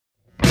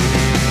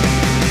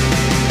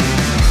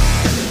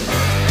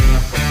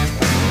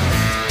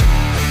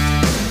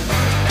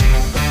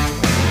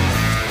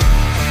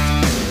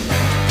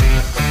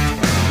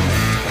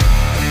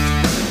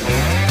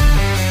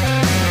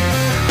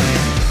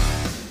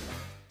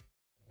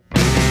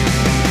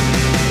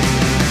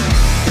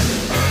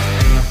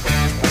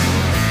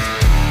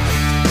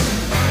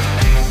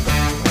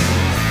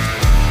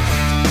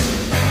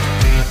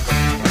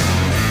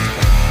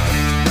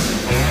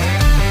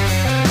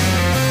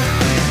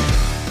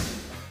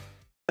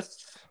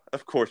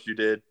Of course you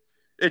did.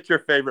 It's your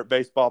favorite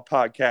baseball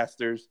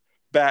podcasters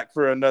back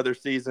for another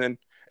season,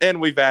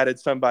 and we've added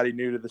somebody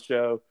new to the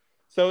show.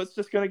 So it's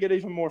just going to get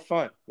even more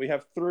fun. We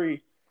have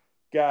three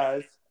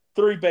guys,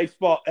 three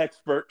baseball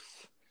experts,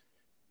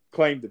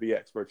 claim to be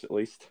experts at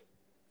least,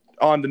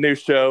 on the new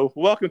show.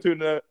 Welcome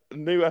to a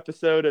new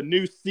episode, a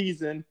new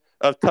season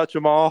of Touch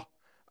 'Em All.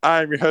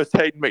 I am your host,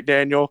 Hayden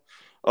McDaniel.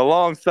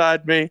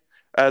 Alongside me,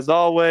 as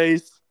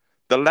always,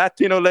 the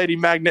Latino lady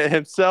magnet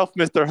himself,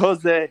 Mr.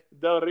 Jose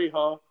Del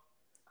Rijo.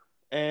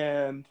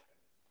 And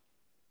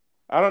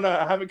I don't know,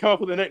 I haven't come up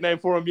with a nickname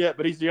for him yet,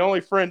 but he's the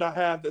only friend I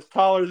have that's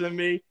taller than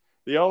me,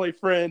 the only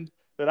friend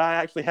that I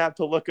actually have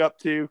to look up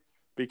to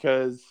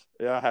because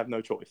I have no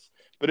choice.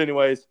 But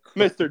anyways,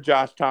 Mr.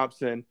 Josh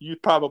Thompson, you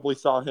probably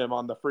saw him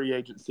on the free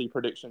agency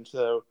prediction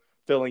show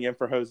filling in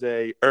for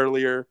Jose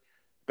earlier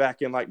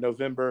back in like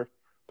November.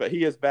 But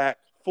he is back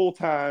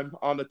full-time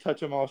on the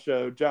Touch 'Em All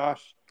show.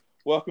 Josh,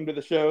 welcome to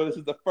the show. This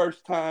is the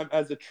first time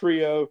as a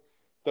trio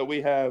that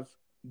we have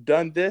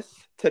done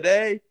this.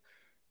 Today,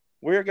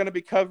 we're going to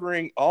be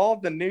covering all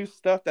the new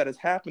stuff that has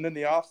happened in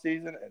the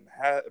offseason,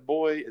 and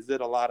boy, is it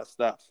a lot of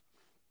stuff.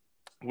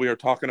 We are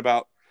talking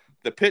about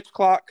the pitch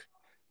clock,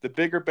 the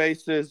bigger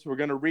bases. We're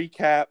going to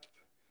recap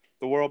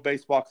the World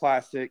Baseball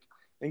Classic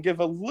and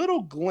give a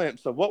little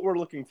glimpse of what we're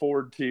looking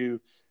forward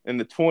to in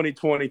the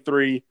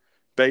 2023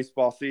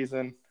 baseball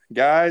season.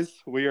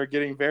 Guys, we are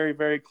getting very,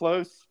 very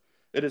close.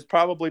 It has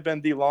probably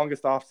been the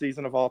longest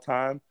offseason of all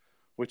time,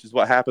 which is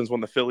what happens when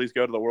the Phillies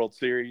go to the World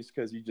Series,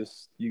 because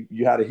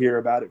you had to hear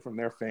about it from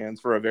their fans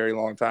for a very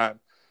long time.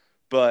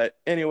 But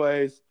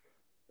anyways,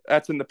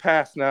 that's in the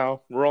past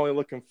now. We're only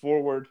looking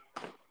forward.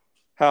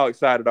 How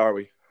excited are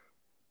we?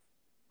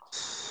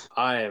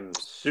 I am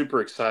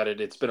super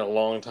excited. It's been a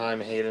long time,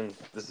 Hayden.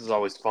 This is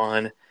always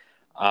fun.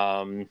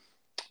 And,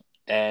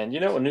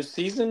 a new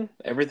season,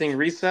 everything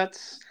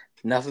resets.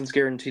 Nothing's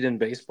guaranteed in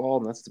baseball,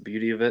 and that's the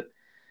beauty of it.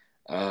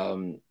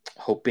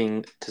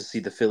 Hoping to see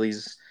the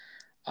Phillies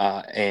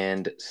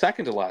and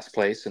second to last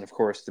place, and, of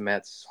course, the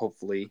Mets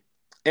hopefully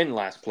in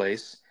last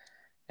place.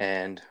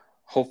 And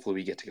hopefully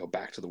we get to go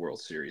back to the World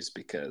Series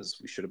because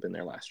we should have been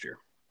there last year.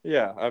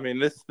 Yeah, I mean,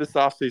 this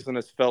offseason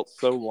has felt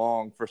so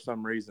long for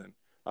some reason.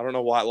 I don't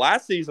know why.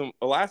 Last season's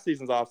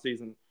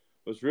offseason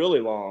was really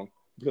long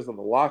because of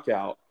the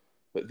lockout,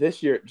 but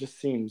this year it just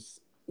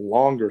seems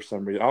longer for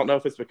some reason. I don't know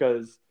if it's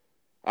because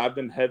I've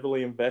been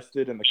heavily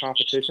invested in the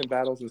competition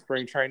battles in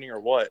spring training or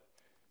what.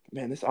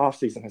 Man, this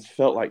offseason has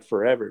felt like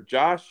forever.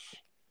 Josh,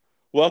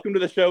 welcome to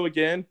the show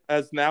again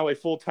as now a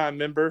full-time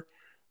member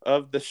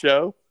of the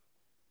show.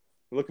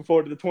 Looking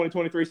forward to the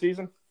 2023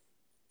 season?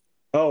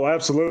 Oh,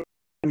 absolutely.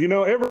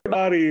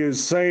 Everybody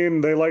is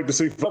saying they like to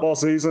see football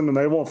season and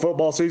they want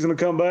football season to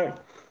come back.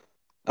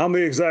 I'm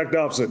the exact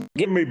opposite.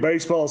 Give me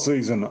baseball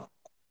season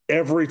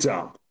every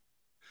time.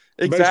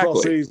 Exactly. Baseball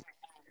season.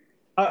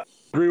 I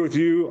agree with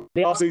you.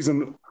 The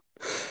offseason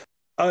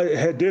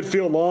did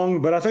feel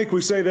long, but I think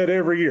we say that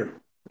every year.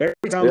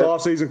 Every time the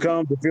offseason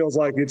comes, it feels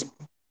like it's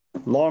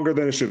longer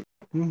than it should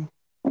be.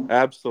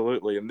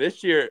 Absolutely. And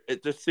this year,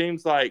 it just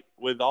seems like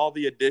with all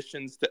the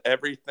additions to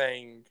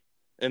everything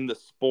in the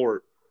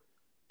sport,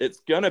 it's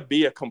going to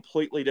be a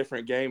completely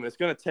different game. It's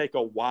going to take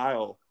a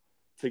while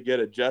to get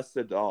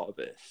adjusted to all of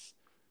this.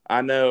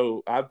 I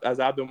know as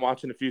I've been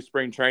watching a few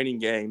spring training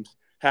games,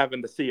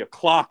 having to see a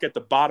clock at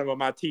the bottom of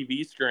my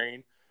TV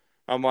screen,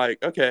 I'm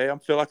like, okay, I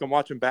feel like I'm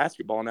watching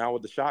basketball now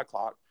with the shot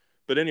clock.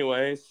 But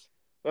anyways,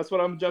 that's what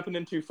I'm jumping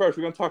into first.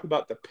 We're going to talk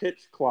about the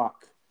pitch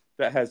clock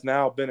that has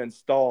now been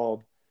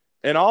installed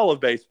in all of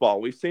baseball.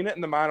 We've seen it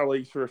in the minor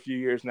leagues for a few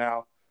years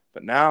now,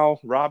 but now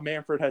Rob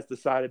Manfred has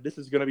decided this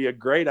is going to be a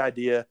great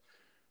idea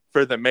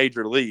for the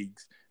major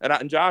leagues.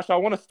 And Josh, I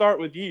want to start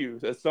with you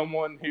as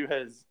someone who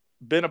has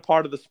been a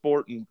part of the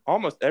sport in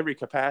almost every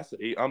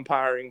capacity,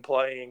 umpiring,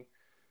 playing,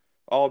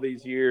 all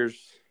these years.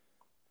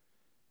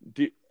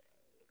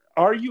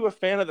 Are you a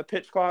fan of the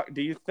pitch clock?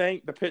 Do you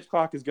think the pitch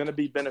clock is going to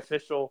be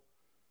beneficial?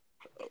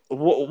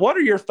 What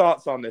are your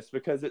thoughts on this?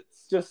 Because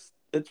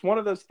it's one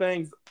of those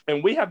things,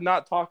 and we have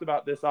not talked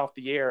about this off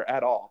the air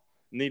at all.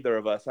 None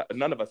of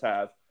us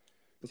have.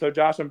 So,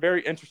 Josh, I'm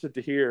very interested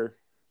to hear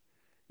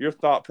your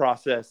thought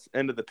process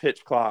into the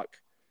pitch clock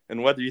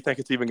and whether you think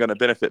it's even going to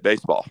benefit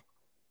baseball.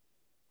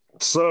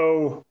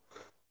 So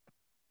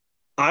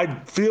I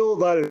feel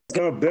that it's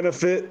going to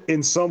benefit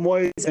in some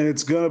ways and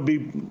it's going to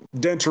be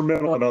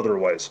detrimental in other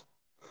ways.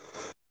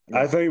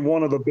 I think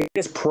one of the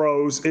biggest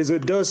pros is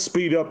it does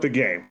speed up the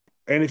game.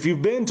 And if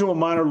you've been to a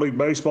minor league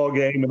baseball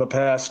game in the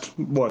past,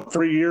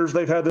 3 years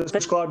they've had this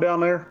pitch clock down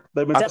there?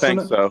 They've been testing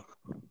it?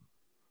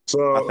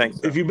 So I think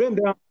so. If you've been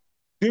down,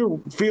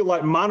 you feel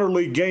like minor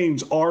league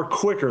games are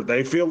quicker.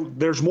 They feel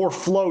there's more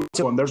flow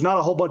to them. There's not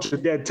a whole bunch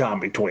of dead time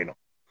between them.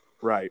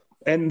 Right.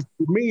 And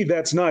for me,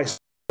 that's nice.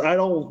 I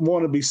don't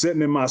want to be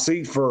sitting in my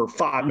seat for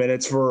 5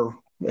 minutes for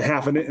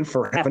half an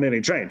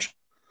inning change.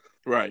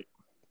 Right.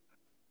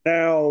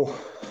 Now,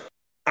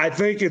 I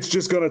think it's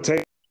just going to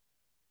take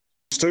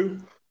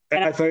two.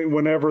 And I think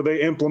whenever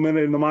they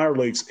implemented it in the minor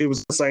leagues, it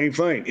was the same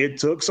thing. It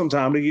took some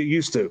time to get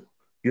used to.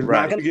 You're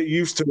not going to get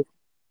used to it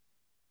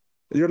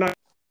You're not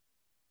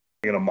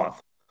in a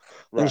month.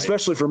 Right. And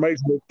especially for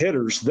major league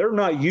hitters, they're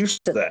not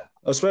used to that,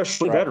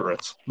 especially Right.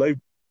 veterans.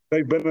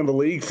 They've been in the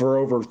league for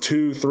over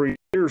 2-3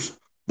 years.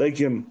 They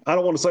can, I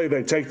don't want to say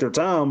they take their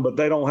time, but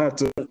they don't have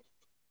to.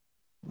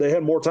 They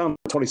had more time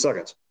than 20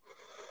 seconds.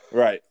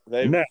 Right.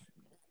 They Now,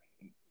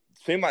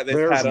 seem like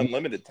they've had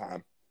unlimited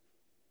time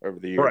over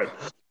the years. Right.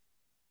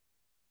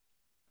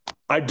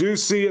 I do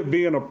see it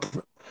being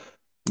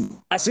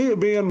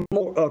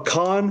more a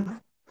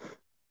con.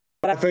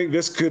 I think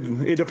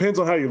it depends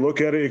on how you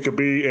look at it. It could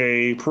be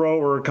a pro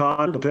or a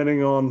con,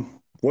 depending on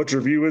what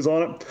your view is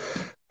on it.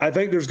 I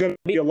think there's going to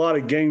be a lot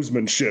of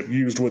gamesmanship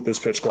used with this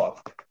pitch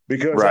clock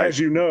because, as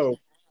you know,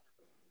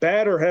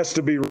 batter has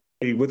to be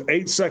ready with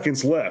 8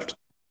 seconds left,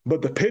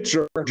 but the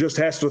pitcher just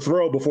has to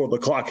throw before the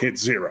clock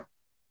hits 0.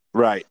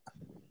 Right.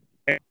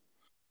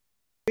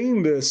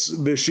 And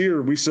this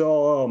year, we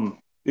saw,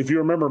 if you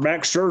remember,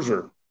 Max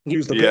Scherzer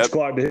used the pitch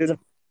clock to hit him.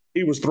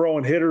 He was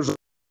throwing hitters.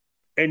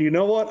 And you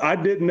know what? I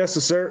didn't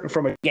necessarily,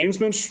 from a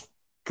gamesman's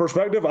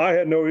perspective, I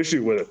had no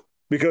issue with it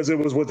because it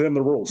was within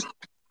the rules.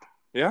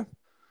 Yeah.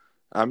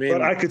 I mean,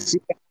 but I could see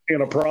that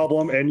being a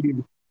problem,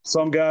 and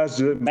some guys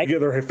may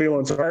get their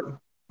feelings hurt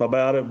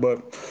about it,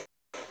 but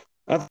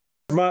I think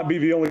it might be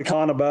the only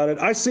con about it.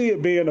 I see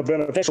it being a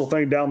beneficial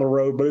thing down the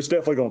road, but it's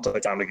definitely going to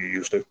take time to get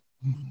used to.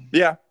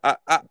 Yeah,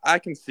 I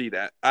can see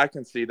that. I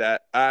can see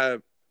that. I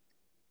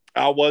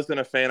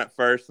wasn't a fan at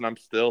first, and I'm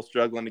still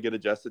struggling to get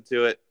adjusted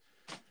to it.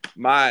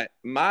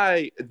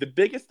 The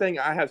biggest thing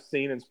I have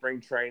seen in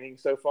spring training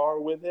so far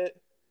with it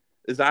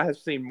is I have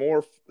seen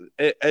more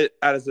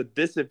as a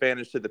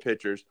disadvantage to the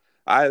pitchers.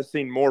 I have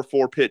seen more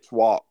 4-pitch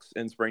walks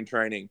in spring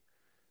training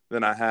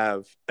than I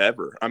have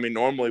ever. I mean,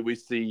 normally we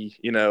see,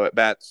 at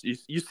bats, you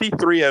see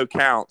 3-0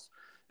 counts,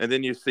 and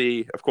then you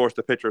see, of course,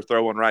 the pitcher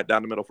throwing right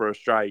down the middle for a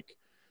strike,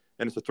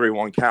 and it's a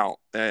 3-1 count.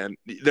 And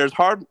there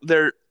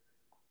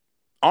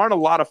aren't a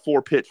lot of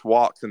 4-pitch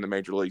walks in the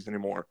major leagues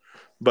anymore.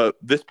 But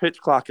this pitch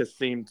clock has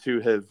seemed to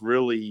have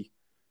really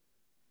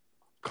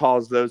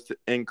caused those to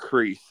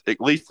increase, at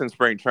least in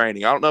spring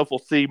training. I don't know if we'll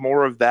see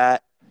more of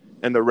that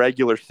in the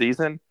regular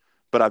season,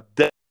 but I'm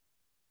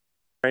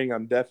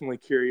definitely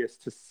curious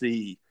to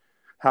see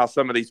how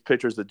some of these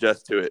pitchers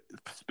adjust to it,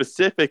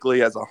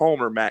 specifically as a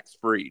homer, Max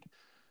Fried.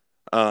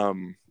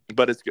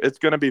 But it's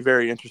going to be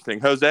very interesting.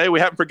 Jose,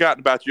 we haven't forgotten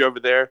about you over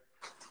there.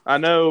 I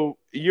know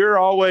you're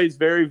always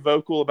very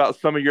vocal about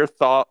some of your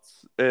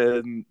thoughts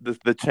and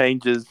the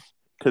changes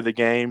to the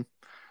game.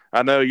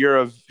 I know you're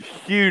a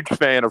huge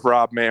fan of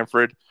Rob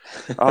Manfred.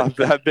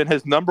 I've been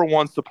his number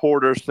one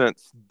supporter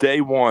since day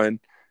one,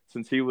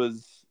 since he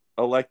was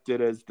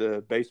elected as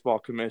the baseball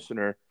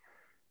commissioner.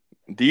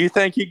 Do you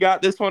think he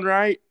got this one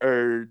right,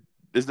 or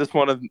is this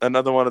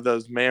another one of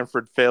those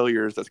Manfred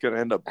failures that's going to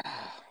end up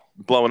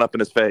blowing up in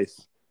his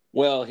face?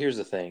 Well, here's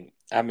the thing.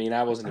 I mean,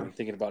 I wasn't even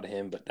thinking about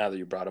him, but now that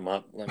you brought him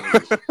up, let me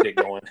just get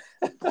going.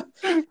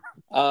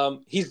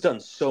 He's done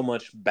so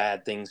much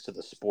bad things to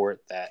the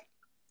sport that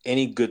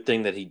any good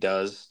thing that he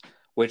does,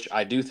 which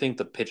I do think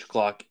the pitch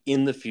clock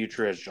in the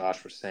future, as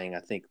Josh was saying, I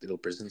think it'll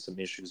present some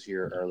issues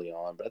here early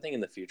on, but I think in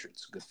the future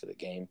it's good for the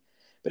game.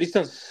 But he's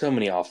done so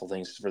many awful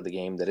things for the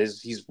game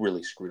he's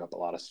really screwed up a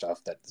lot of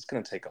stuff that it's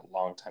going to take a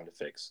long time to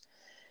fix.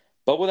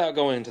 But without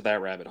going into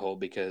that rabbit hole,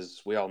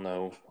 because we all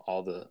know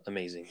all the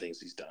amazing things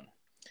he's done.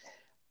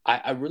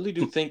 I really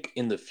do think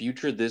in the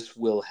future this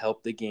will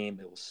help the game.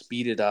 It will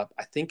speed it up.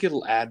 I think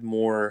it'll add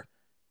more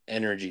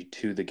energy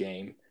to the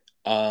game.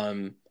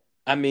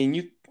 I mean,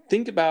 you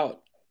think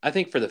about, I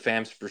think for the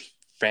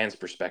fans'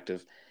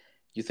 perspective,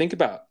 you think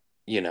about,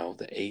 the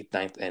 8th,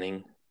 9th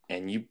inning,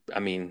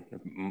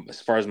 and as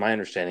far as my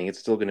understanding, it's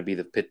still going to be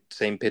the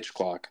same pitch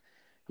clock.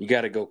 You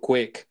got to go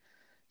quick.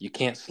 You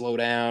can't slow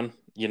down,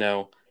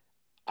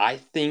 I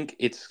think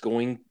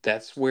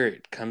that's where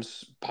it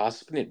comes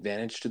possibly an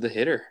advantage to the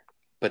hitter,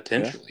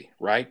 potentially,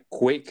 right?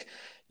 Quick.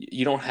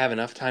 You don't have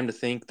enough time to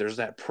think. There's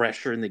that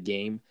pressure in the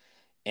game,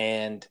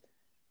 and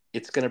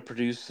it's going to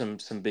produce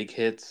some big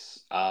hits.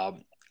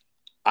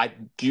 I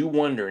do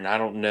wonder, and I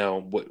don't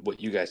know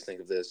what you guys think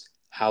of this,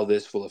 how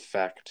this will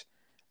affect,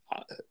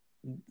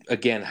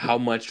 again, how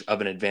much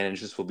of an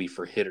advantage this will be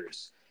for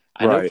hitters.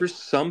 I know for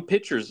some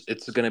pitchers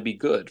it's going to be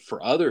good.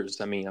 For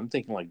others, I mean, I'm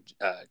thinking like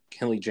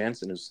Kenley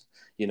Jansen, who's,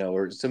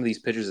 or some of these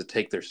pitchers that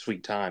take their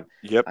sweet time.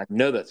 Yep. I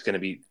know that's going to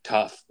be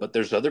tough, but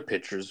there's other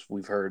pitchers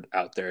we've heard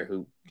out there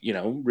who,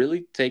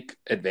 really take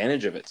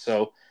advantage of it.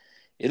 So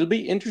it'll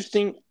be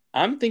interesting.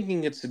 I'm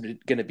thinking it's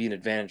going to be an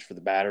advantage for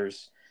the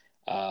batters,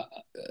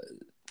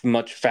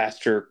 much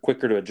faster,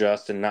 quicker to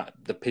adjust, and not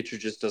the pitcher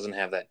just doesn't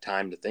have that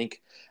time to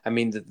think. I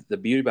mean, the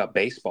beauty about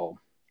baseball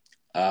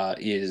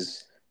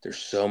is there's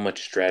so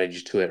much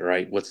strategy to it,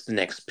 right? What's the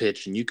next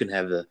pitch? And you can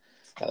have a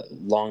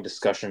long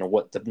discussion of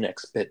what the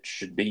next pitch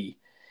should be.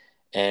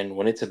 And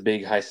when it's a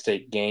big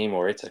high-stake game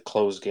or it's a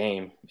close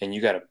game and you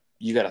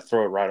gotta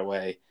throw it right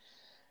away,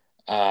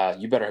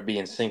 you better be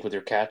in sync with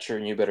your catcher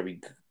and you better be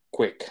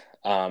quick.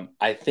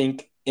 I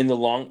think in the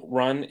long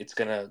run, it's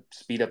going to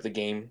speed up the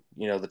game,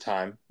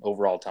 the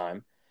overall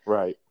time.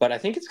 Right. But I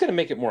think it's going to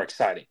make it more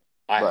exciting.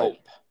 I hope.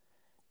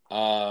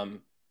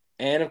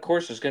 And of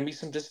course, there's going to be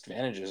some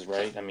disadvantages,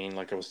 right? I mean,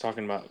 like I was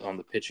talking about on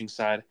the pitching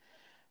side,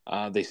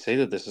 they say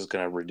that this is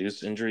going to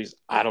reduce injuries.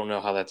 I don't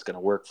know how that's going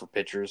to work for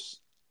pitchers.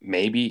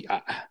 Maybe.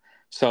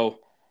 So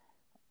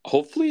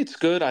hopefully it's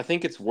good. I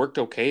think it's worked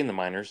okay in the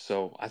minors.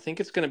 So I think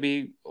it's going to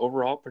be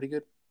overall pretty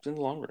good in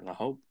the long run, I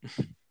hope.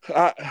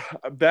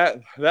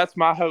 That's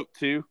my hope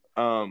too.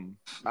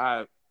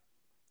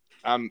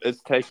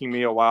 It's taking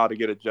me a while to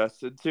get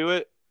adjusted to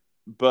it,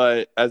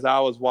 but as I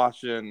was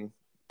watching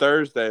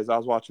Thursday, as I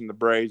was watching the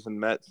Braves and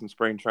Mets in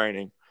spring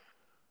training,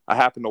 I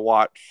happened to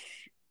watch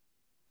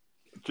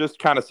just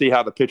kind of see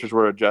how the pitchers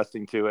were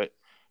adjusting to it.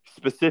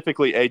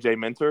 Specifically, AJ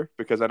Minter,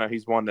 because I know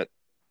he's one that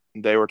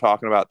they were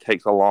talking about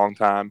takes a long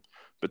time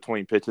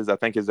between pitches. I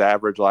think his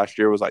average last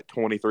year was like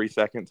 23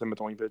 seconds in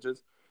between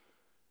pitches,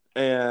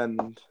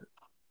 and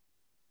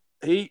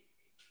he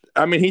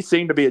he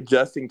seemed to be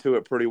adjusting to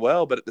it pretty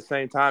well, but at the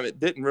same time, it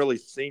didn't really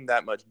seem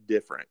that much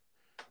different.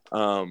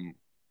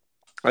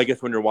 I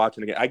guess when you're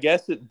watching again, I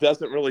guess it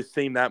doesn't really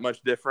seem that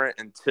much different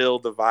until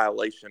the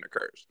violation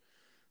occurs.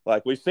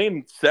 Like we've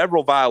seen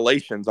several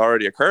violations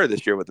already occur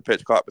this year with the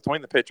pitch clock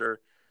between the pitcher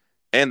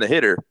and the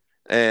hitter,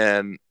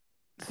 and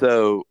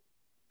so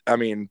I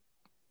mean,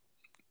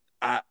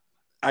 I,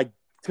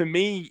 to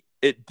me,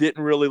 it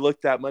didn't really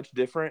look that much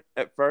different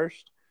at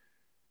first.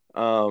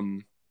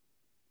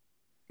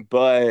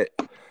 But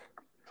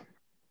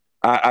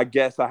I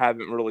guess I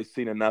haven't really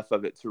seen enough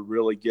of it to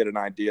really get an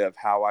idea of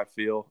how I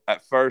feel.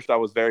 At first, I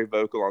was very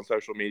vocal on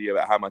social media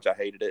about how much I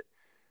hated it,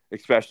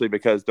 especially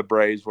because the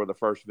Braves were the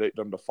first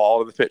victim to fall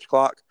to the pitch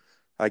clock.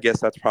 I guess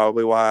that's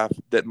probably why I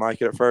didn't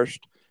like it at first.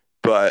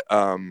 But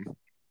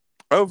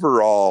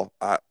overall,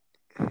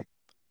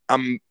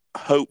 I'm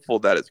hopeful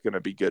that it's going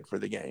to be good for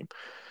the game.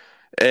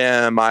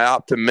 Am I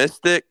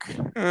optimistic?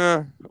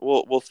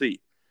 We'll see.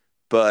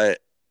 But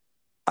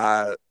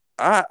I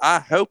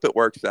hope it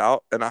works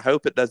out, and I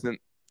hope it doesn't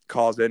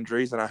cause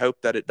injuries, and I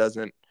hope that it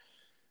doesn't,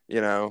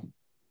 I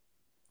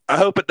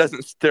hope it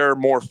doesn't stir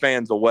more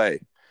fans away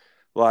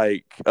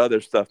like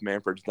other stuff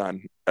Manfred's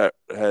done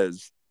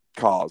has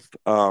caused.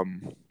 But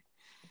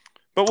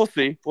we'll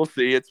see. We'll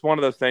see. It's one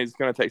of those things. It's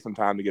going to take some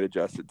time to get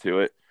adjusted to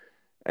it,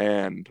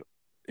 and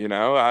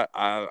I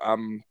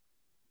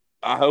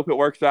hope it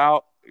works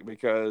out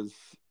because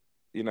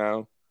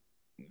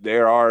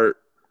there are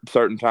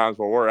certain times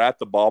where we're at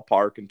the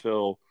ballpark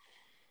until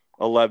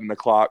 11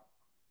 o'clock,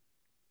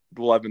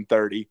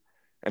 11:30,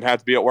 and have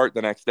to be at work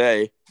the next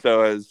day.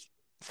 So as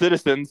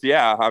citizens,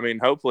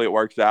 hopefully it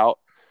works out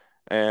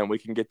and we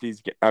can get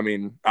these. I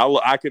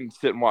can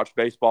sit and watch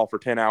baseball for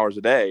 10 hours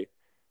a day,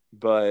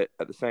 but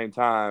at the same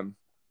time,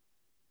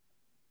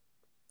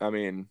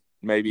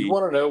 maybe you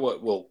want to know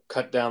what will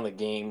cut down the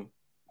game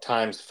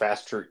times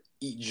faster,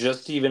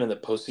 just even in the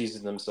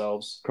postseason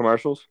themselves?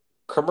 Commercials.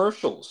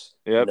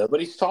 Yep.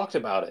 Nobody's talked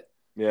about it.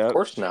 Yeah, of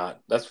course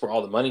not. That's where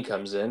all the money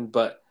comes in.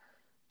 But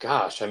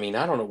gosh, I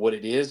don't know what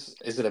it is.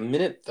 Is it a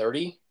minute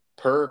 30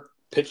 per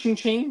pitching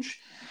change?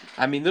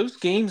 Those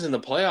games in the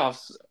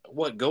playoffs,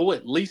 go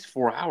at least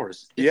 4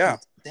 hours.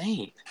 It's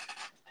insane.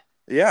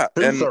 Yeah,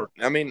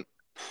 and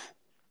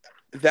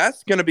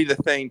that's going to be the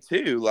thing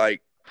too.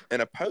 Like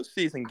in a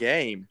postseason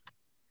game,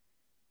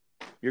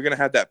 you're going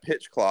to have that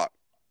pitch clock.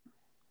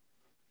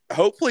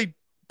 Hopefully,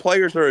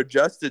 players are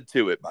adjusted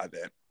to it by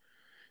then.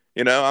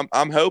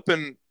 I'm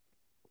hoping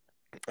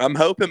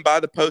by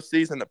the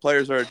postseason that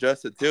players are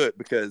adjusted to it,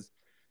 because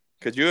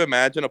could you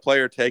imagine a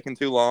player taking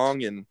too long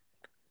in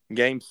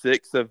Game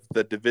 6 of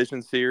the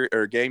division series,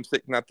 or Game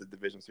 6, not the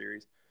division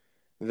series,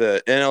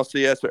 the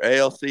NLCS or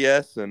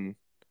ALCS, and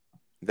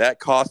that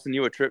costing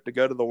you a trip to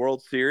go to the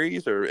World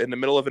Series, or in the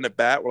middle of an at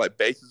bat where like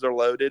bases are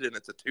loaded and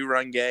it's a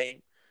 2-run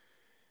game?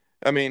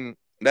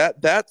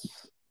 That's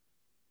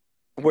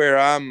where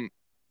I'm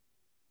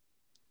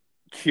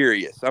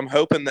curious. I'm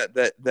hoping that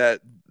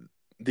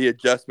the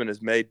adjustment is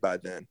made by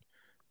then.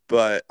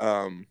 But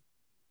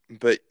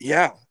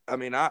yeah,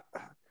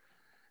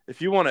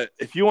 if you want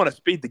to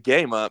speed the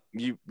game up,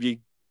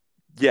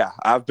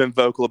 I've been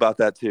vocal about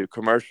that too.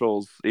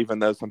 Commercials, even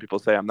though some people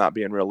say I'm not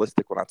being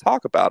realistic when I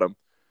talk about them.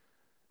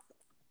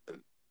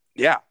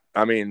 Yeah,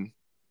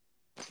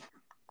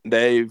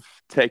 they've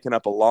taken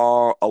up a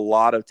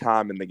lot of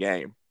time in the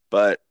game,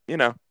 but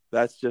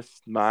that's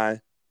just my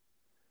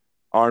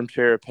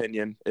armchair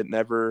opinion.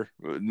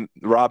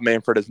 Rob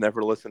Manfred has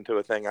never listened to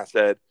a thing I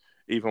said,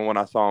 even when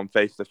I saw him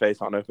face to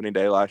face on opening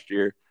day last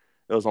year.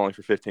 It was only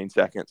for 15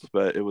 seconds,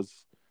 but it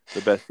was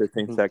the best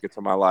 15 seconds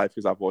of my life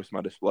because I voiced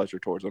my displeasure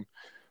towards him.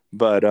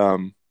 But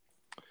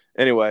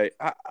anyway,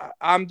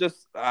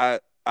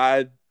 I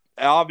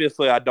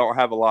obviously I don't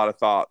have a lot of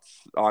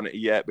thoughts on it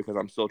yet because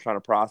I'm still trying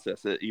to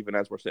process it, even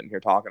as we're sitting here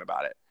talking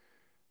about it.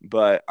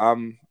 But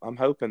I'm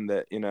hoping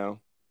that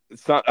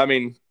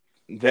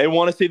they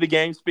want to see the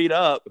game speed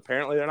up.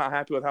 Apparently, they're not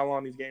happy with how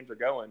long these games are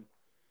going.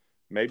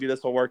 Maybe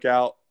this will work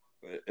out,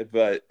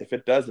 but if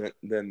it doesn't,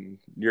 then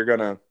you're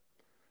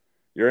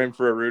in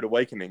for a rude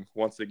awakening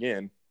once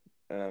again.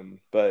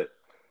 But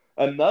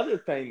another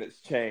thing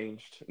that's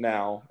changed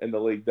now in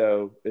the league,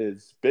 though,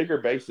 is bigger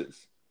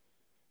bases.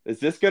 Is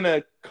this going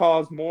to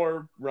cause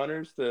more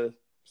runners to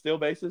steal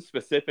bases,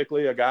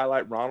 specifically a guy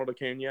like Ronald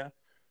Acuna,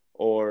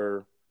 or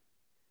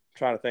I'm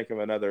trying to think of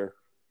another,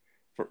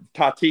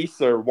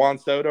 Tatis or Juan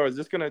Soto? Or is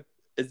this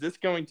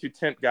going to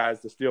tempt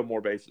guys to steal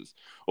more bases,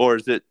 or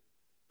is it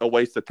a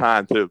waste of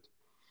time to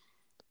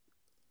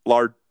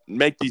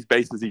make these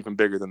bases even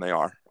bigger than they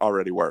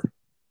already were?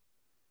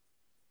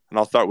 And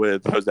I'll start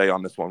with Jose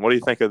on this one. What do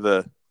you think of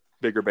the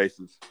bigger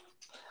bases?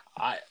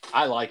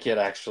 I like it,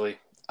 actually.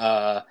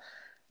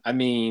 I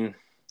mean,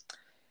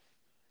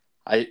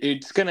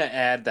 it's going to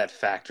add that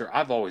factor.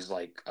 I've always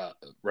liked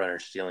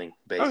runners stealing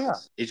bases. Oh, yeah.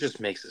 It just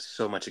makes it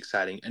so much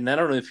exciting. And I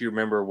don't know if you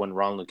remember when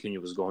Ronald Acuna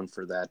was going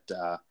for that,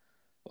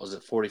 what was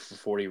it, 40 for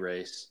 40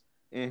 race?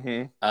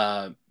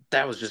 Mm-hmm.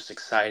 That was just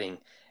exciting.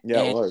 Yeah,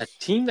 and it was. A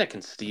team that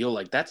can steal,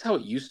 like, that's how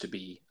it used to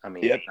be. I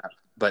mean, yep.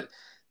 But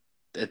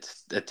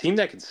it's a team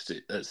that can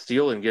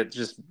steal and get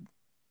just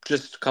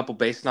a couple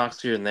base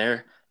knocks here and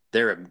there.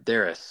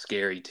 They're a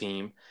scary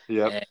team.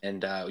 Yeah.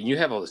 And you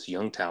have all this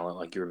young talent,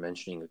 like you were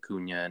mentioning,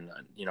 Acuna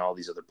and all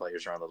these other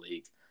players around the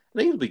league. I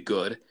think it'll be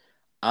good.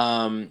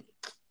 I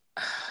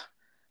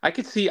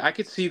could see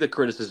the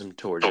criticism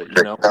towards it.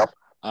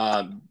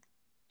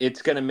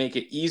 It's going to make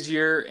it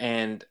easier,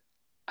 and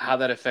how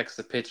that affects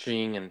the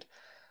pitching. And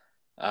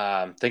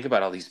think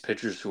about all these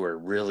pitchers who are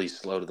really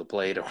slow to the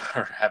plate or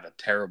have a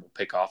terrible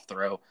pickoff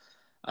throw.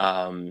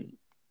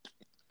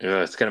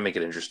 It's going to make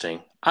it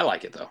interesting. I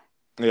like it, though.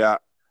 Yeah.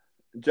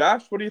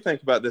 Josh, what do you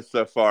think about this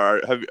so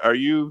far? Are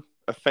you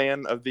a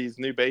fan of these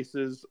new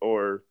bases,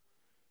 or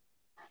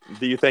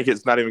do you think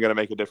it's not even going to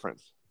make a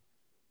difference?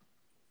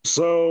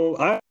 So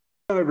I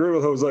agree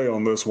with Jose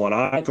on this one.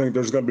 I think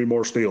there's going to be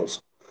more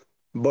steals.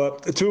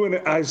 But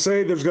I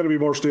say there's going to be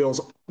more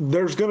steals.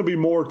 There's going to be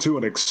more to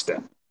an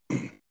extent.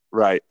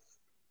 Right.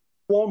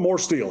 I want more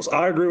steals.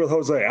 I agree with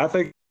Jose. I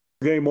think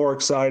the game more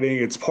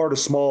exciting. It's part of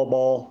small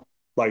ball,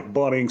 like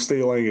bunting,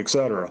 stealing,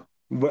 etc.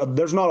 But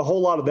there's not a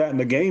whole lot of that in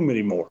the game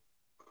anymore.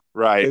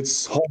 Right.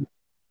 It's home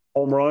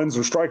runs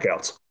or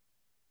strikeouts.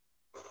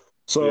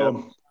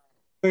 So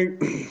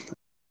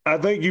I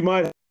think you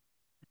might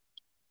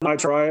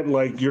try it,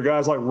 like your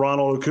guys like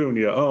Ronald Acuna.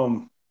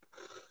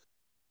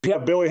 You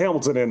got Billy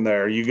Hamilton in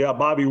there. You got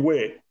Bobby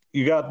Witt.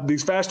 You got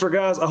these faster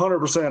guys.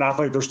 100%. I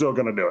think they're still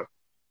going to do it.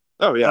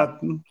 Oh yeah.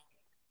 They're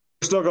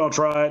still going to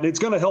try it. It's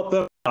going to help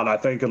them out, I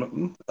think,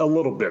 a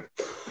little bit.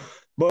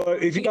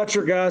 But if you got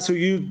your guys who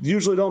you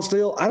usually don't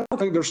steal, I don't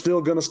think they're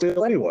still going to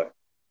steal anyway,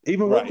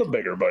 even with the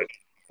bigger base.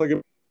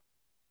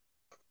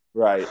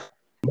 Right.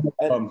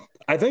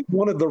 I think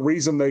one of the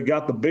reasons they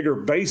got the bigger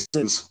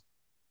bases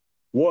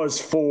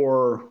was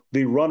for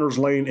the runner's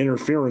lane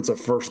interference at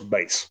first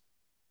base.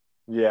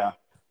 Yeah.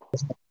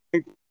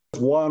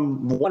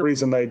 One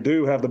reason they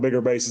do have the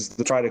bigger bases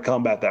to try to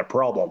combat that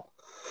problem.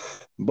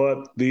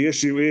 But the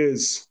issue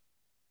is,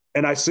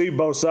 and I see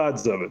both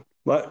sides of it.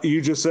 Like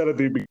you just said at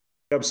the beginning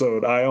of the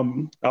episode,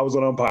 I was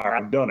an umpire.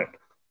 I've done it.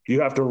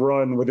 You have to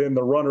run within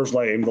the runner's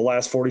lane the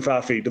last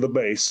 45 feet to the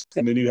base,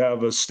 and then you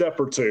have a step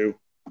or two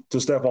to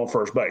step on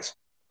first base.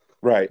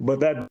 Right.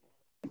 But that doesn't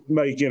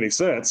make any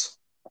sense.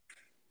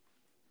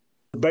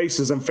 The base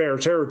is in fair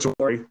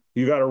territory.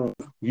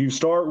 You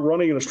start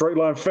running in a straight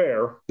line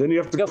fair, then you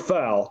have to go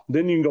foul,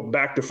 then you can go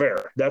back to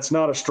fair. That's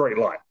not a straight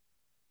line.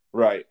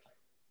 Right.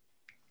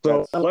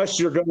 So unless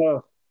you're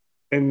gonna,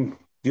 and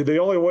the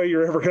only way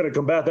you're ever going to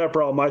combat that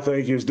problem, I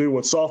think, is do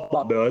what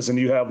softball does, and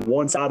you have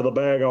one side of the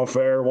bag on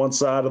fair, one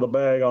side of the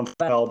bag on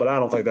foul. But I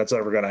don't think that's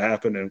ever going to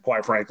happen, and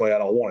quite frankly, I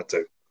don't want it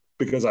to,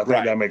 because I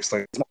think that makes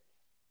things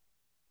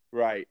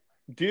right.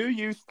 Do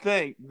you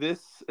think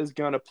this is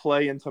going to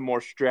play into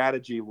more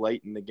strategy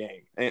late in the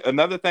game? And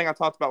another thing I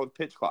talked about with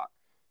pitch clock,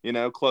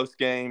 close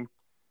game,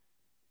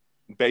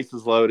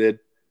 bases loaded,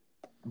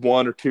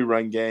 1 or 2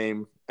 run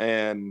game,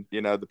 and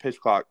the pitch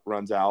clock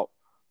runs out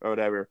or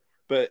whatever.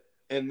 But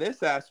in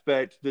this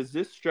aspect, does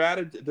this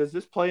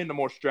play into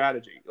more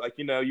strategy? Like,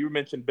 you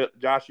mentioned,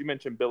 Josh, you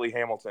mentioned Billy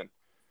Hamilton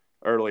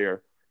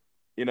earlier.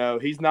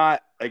 He's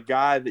not a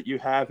guy that you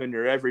have in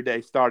your everyday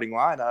starting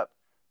lineup,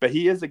 but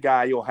he is a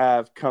guy you'll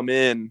have come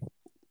in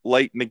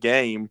late in the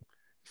game.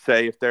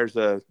 Say if there's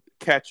a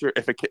catcher,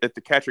 if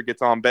the catcher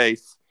gets on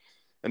base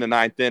in the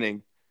 9th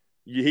inning,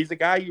 he's a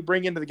guy you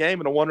bring into the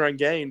game in a 1-run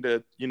game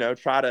to,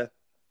 try to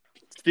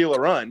steal a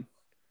run.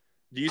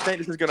 Do you think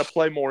this is going to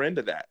play more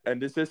into that?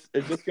 And is this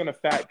going to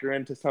factor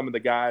into some of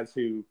the guys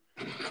who,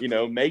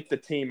 make the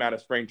team out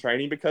of spring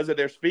training because of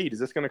their speed? Is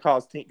this going to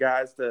cause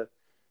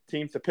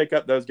teams to pick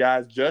up those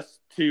guys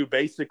just to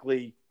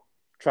basically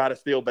try to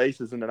steal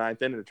bases in the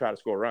 9th inning to try to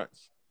score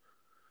runs?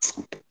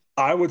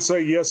 I would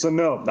say yes and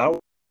no. That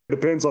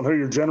depends on who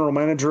your general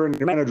manager and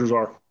your managers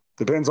are.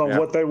 Depends on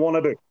what they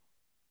want to do.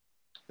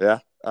 Yeah,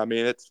 I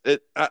mean,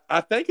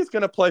 I think it's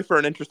going to play for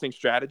an interesting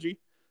strategy,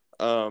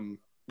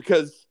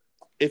 because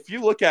if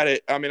you look at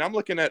it, I mean, I'm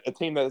looking at a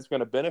team that is going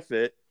to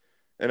benefit,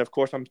 and of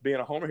course, I'm being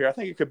a homer here. I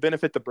think it could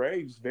benefit the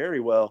Braves very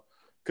well,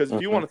 because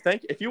if you want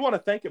to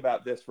think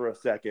about this for a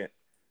second,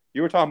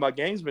 you were talking about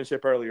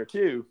gamesmanship earlier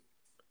too.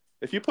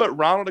 If you put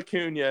Ronald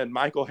Acuna and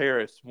Michael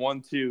Harris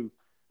 1-2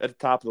 at the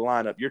top of the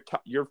lineup.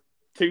 Your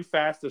two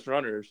fastest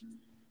runners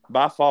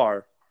by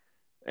far.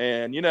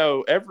 And,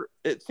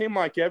 it seemed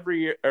like every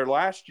year or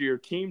last year,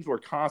 teams were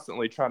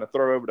constantly trying to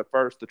throw over to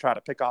first to try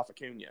to pick off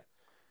Acuna.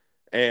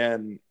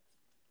 And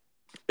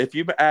if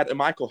you add a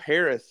Michael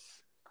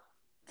Harris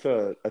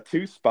to a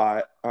 2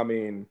 spot, I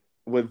mean,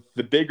 with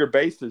the bigger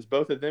bases,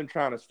 both of them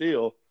trying to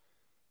steal,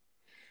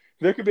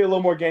 there could be a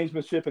little more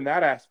gamesmanship in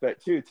that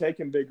aspect too,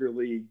 taking bigger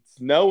leads,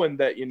 knowing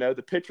that,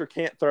 the pitcher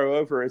can't throw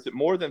over. Is it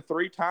more than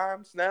 3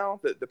 times now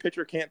that the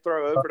pitcher can't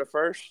throw over to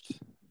first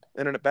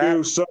in an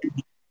at-bat? So you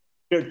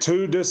get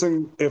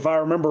if I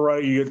remember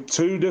right, you get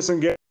 2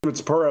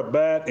 disengagements per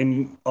at-bat,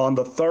 and on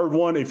the third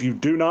one, if you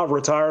do not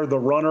retire the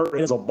runner,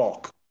 it's a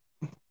balk.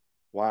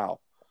 Wow.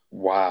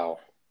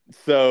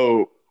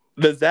 So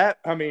does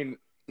that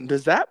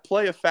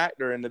play a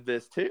factor into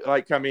this too?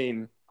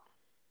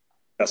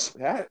 Yes.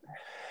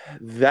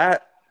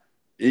 That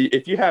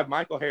if you have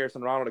Michael Harris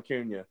and Ronald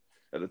Acuna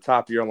at the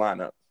top of your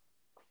lineup,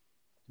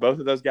 both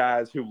of those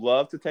guys who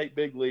love to take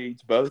big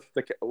leads, both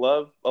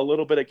love a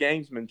little bit of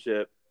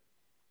gamesmanship.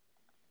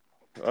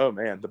 Oh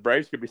man, the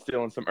Braves could be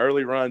stealing some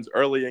early runs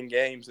early in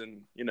games,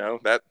 and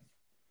that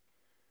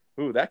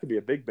could be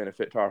a big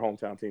benefit to our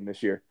hometown team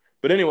this year.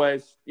 But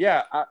anyways,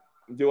 yeah, I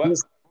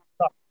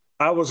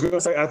was going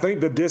to say, I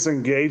think the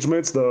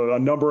disengagements, a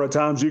number of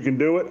times you can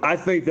do it, I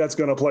think that's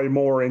going to play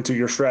more into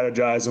your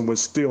strategizing with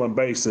stealing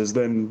bases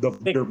than the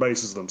bigger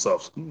bases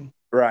themselves.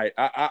 Right.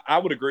 I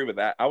would agree with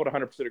that. I would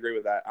 100% agree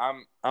with that.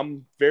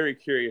 I'm very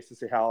curious to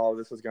see how all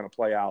this is going to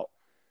play out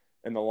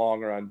in the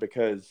long run,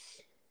 because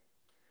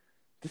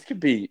this could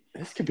be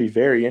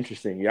very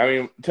interesting. I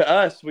mean, to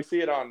us, we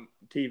see it on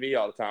TV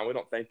all the time. We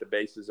don't think the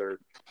bases are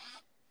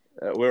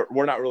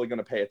we're not really going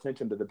to pay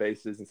attention to the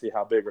bases and see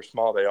how big or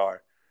small they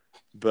are.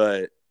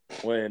 But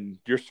when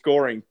you're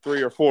scoring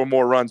 3 or 4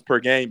 more runs per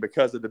game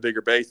because of the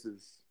bigger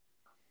bases,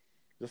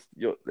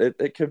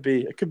 it could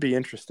be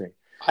interesting.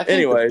 I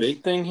think the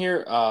big thing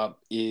here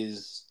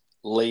is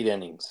late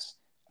innings,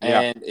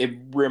 and it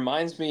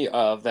reminds me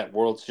of that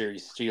World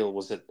Series steal.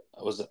 Was it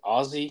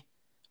Ozzy?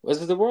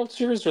 Was it the World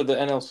Series or the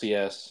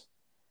NLCS?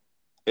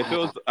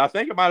 I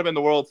think it might have been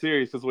the World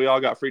Series, because we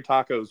all got free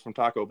tacos from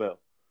Taco Bell.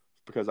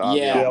 Because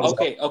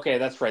okay,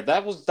 that's right.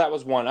 That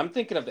was one. I'm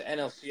thinking of the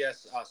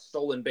NLCS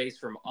stolen base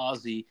from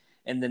Ozzy,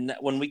 and then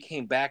when we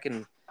came back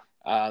in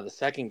the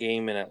second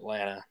game in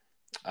Atlanta,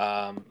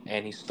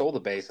 and he stole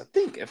the base. I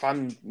think if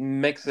I'm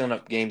mixing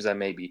up games, I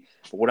may be.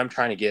 But what I'm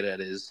trying to get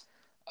at is,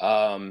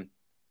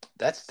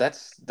 that's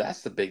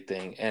the big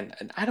thing,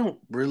 and I don't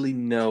really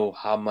know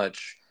how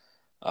much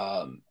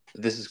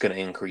this is going to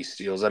increase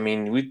steals. I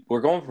mean,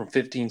 we're going from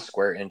 15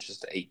 square inches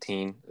to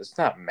 18. It's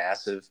not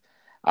massive.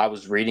 I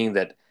was reading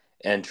that.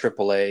 And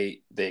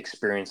AAA, they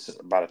experienced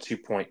about a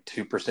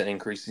 2.2%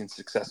 increase in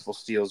successful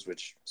steals,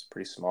 which is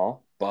pretty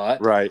small, but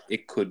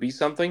It could be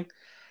something.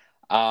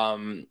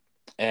 And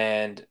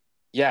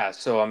yeah,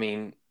 so I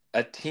mean,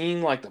 a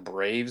team like the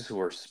Braves,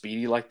 who are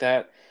speedy like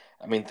that,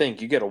 I mean,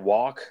 you get a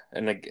walk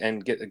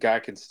and get a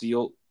guy can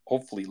steal,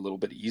 hopefully a little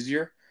bit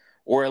easier,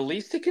 or at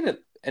least they can.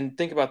 And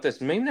think about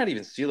this, maybe not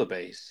even steal a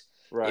base.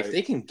 Right. If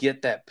they can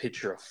get that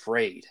pitcher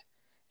afraid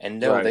and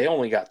know they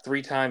only got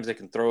 3 times they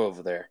can throw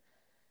over there.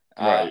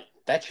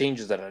 That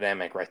changes the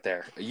dynamic right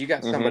there. You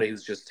got somebody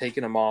who's just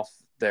taking them off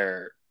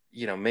their,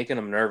 making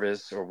them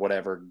nervous or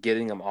whatever,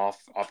 getting them off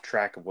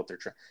track of what they're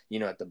trying,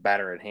 at the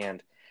batter at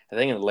hand. I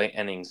think in the late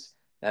innings,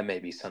 that may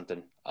be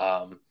something.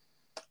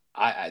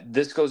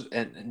 This goes,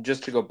 and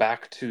just to go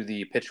back to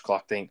the pitch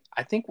clock thing,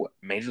 I think what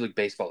Major League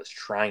Baseball is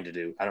trying to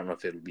do, I don't know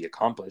if it'll be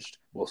accomplished,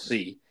 we'll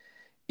see,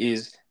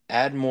 is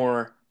add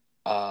more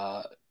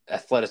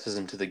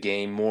athleticism to the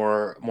game,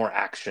 more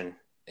action,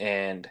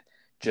 and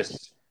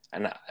just.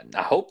 And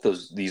I hope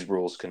these new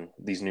rules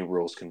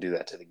can do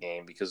that to the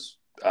game, because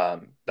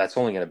that's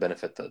only going to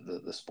benefit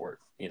the sport,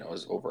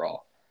 as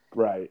overall.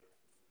 Right.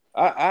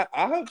 I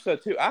hope so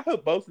too. I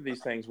hope both of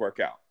these things work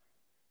out.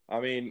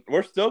 I mean,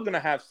 we're still going to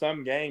have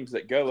some games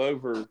that go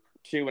over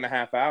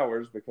 2.5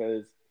 hours,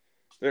 because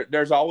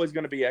there's always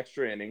going to be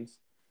extra innings,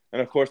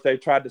 and of course they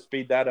tried to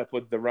speed that up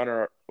with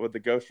the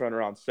ghost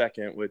runner on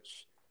second,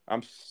 which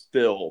I'm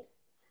still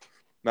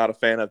not a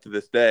fan of to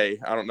this day.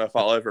 I don't know if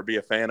I'll ever be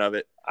a fan of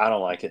it. I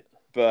don't like it.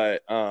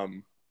 But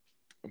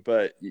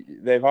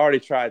they've already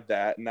tried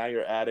that, and now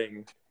you're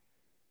adding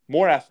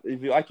more,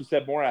 like you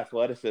said, more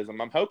athleticism.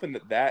 I'm hoping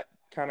that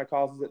kind of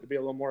causes it to be a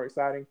little more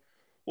exciting.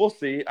 We'll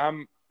see.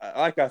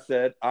 Like I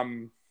said,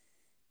 I'm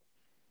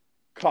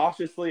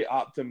cautiously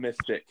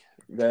optimistic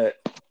that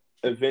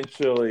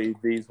eventually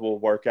these will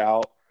work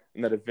out,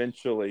 and that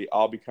eventually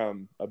I'll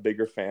become a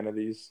bigger fan of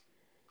these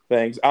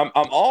things. I'm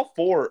all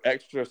for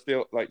extra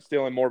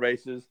stealing more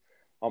bases.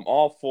 I'm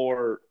all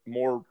for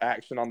more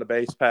action on the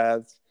base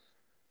paths.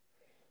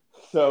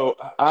 So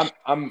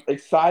I'm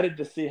excited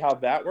to see how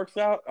that works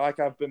out. Like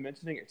I've been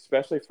mentioning,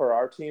 especially for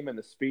our team and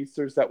the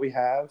speedsters that we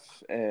have,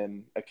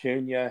 and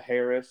Acuna,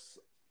 Harris,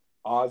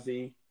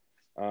 Ozzy,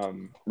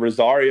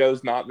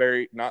 Rosario's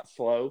not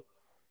slow.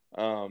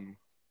 And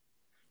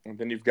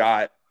then you've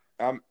got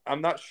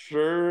I'm not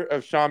sure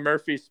of Sean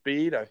Murphy's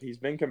speed. He's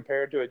been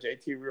compared to a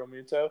JT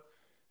Realmuto,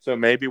 so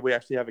maybe we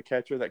actually have a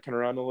catcher that can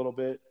run a little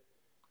bit.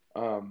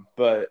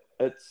 But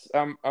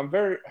I'm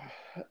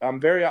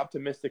very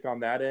optimistic on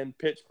that end.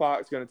 Pitch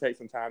clock is going to take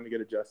some time to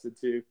get adjusted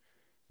to,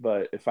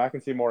 but if I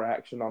can see more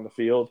action on the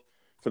field,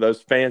 for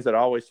those fans that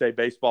always say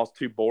baseball's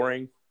too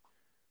boring,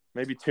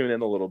 maybe tune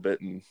in a little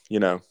bit and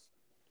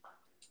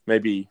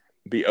maybe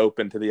be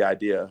open to the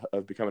idea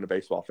of becoming a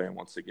baseball fan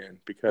once again,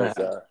 because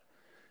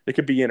it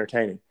could be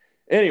entertaining.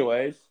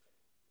 Anyways,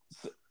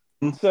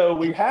 so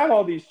we have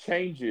all these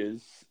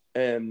changes,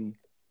 and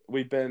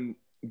they've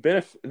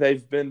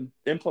been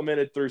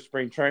implemented through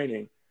spring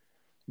training.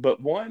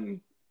 But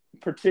one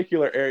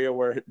particular area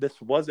where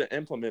this wasn't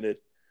implemented,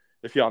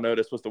 if y'all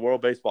noticed, was the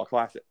World Baseball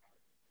Classic.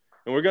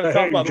 And we're going to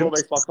talk about the World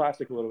Baseball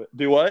Classic a little bit.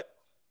 Do what?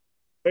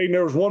 Hey,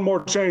 there was one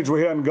more change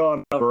we hadn't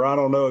gone over. I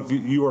don't know if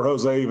you or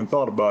Jose even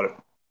thought about it.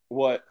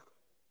 What?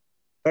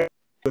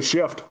 The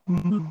shift.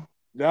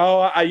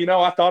 No,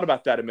 I thought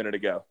about that a minute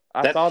ago.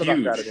 I think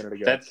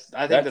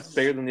that's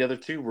bigger than the other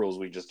two rules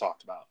we just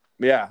talked about.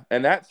 Yeah,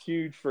 and that's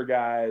huge for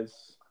guys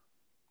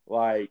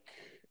like,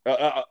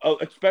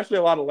 especially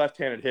a lot of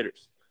left-handed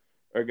hitters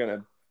are going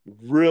to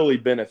really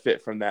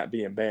benefit from that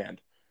being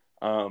banned.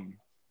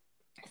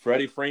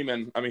 Freddie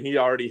Freeman, he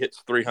already hits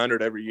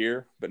 300 every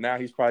year, but now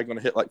he's probably going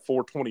to hit like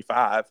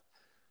 425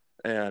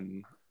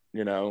 and,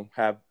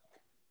 have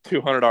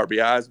 200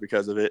 RBIs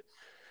because of it.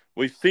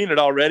 We've seen it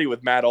already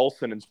with Matt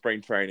Olson in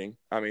spring training.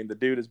 The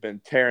dude has been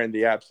tearing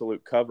the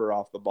absolute cover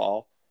off the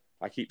ball.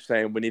 I keep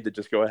saying we need to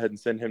just go ahead and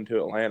send him to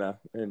Atlanta,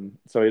 and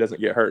so he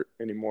doesn't get hurt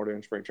anymore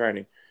during spring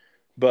training.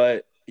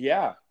 But,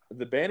 yeah,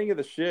 the banning of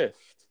the shift.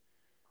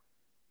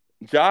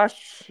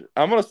 Josh,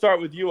 I'm going to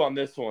start with you on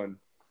this one.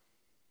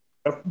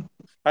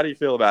 How do you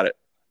feel about it?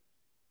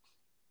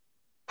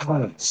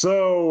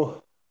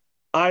 So,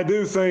 I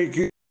do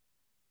think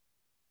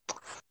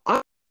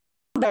I'm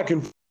back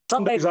in.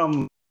 Some days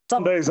I'm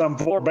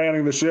for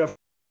banning the shift.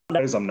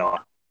 Some days I'm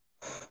not.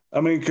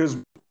 Because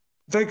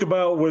think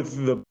about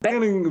with the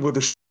banning with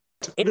the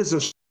shift, it is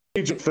a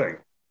strategic thing.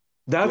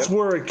 That's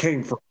where it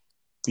came from.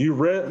 You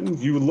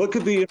look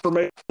at the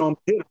information on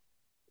the hitter,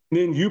 and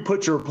then you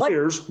put your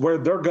players where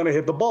they're going to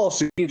hit the ball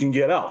so you can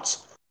get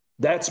outs.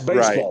 That's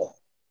baseball. Right.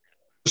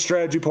 The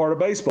strategy part of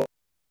baseball.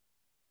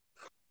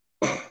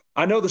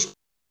 I know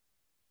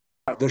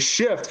the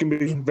shift can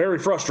be very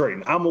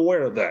frustrating. I'm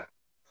aware of that.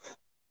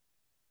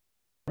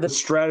 The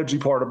strategy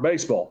part of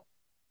baseball.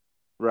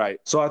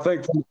 Right. So I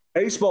think from a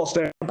baseball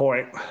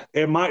standpoint,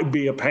 it might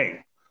be a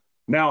pain.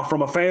 Now,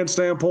 from a fan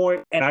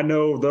standpoint, and I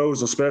know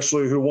those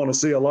especially who want to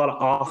see a lot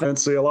of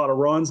offense, see a lot of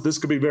runs, this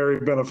could be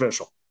very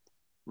beneficial.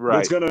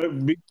 Right. It's going to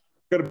be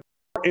more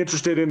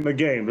interested in the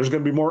game. There's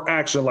going to be more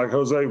action, like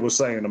Jose was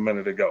saying a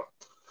minute ago.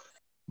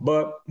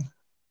 But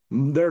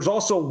there's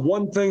also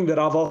one thing that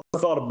I've also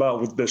thought about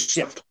with this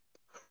shift.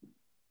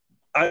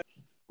 I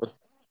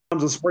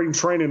times of spring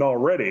training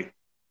already.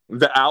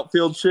 The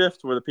outfield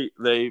shift, where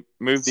they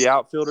move the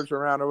outfielders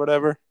around or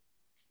whatever.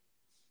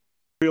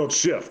 Field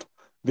shift.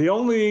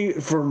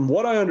 From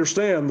what I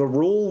understand, the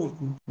rule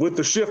with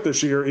the shift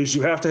this year is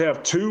you have to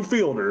have two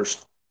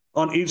fielders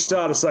on each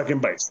side of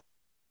second base.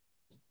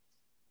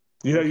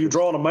 You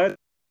draw a match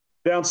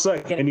down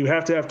second, and you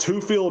have to have two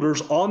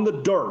fielders on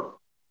the dirt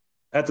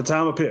at the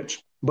time of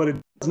pitch. But it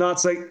does not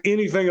say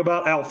anything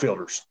about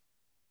outfielders.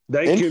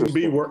 They can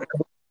be wherever.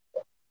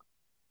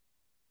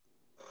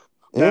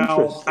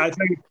 Now, I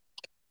think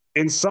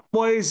in some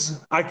ways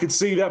I could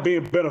see that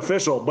being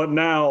beneficial. But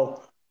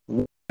now,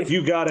 if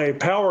you got a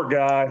power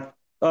guy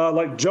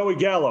like Joey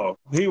Gallo,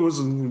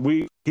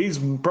 he's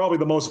probably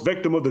the most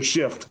victim of the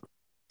shift.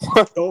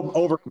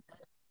 over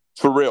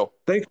For real.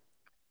 Think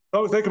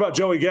about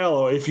Joey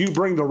Gallo. If you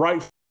bring the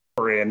right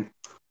fielder in,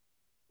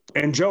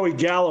 and Joey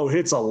Gallo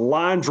hits a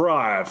line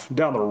drive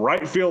down the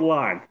right field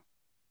line,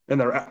 and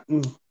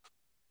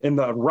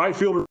the right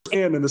fielder's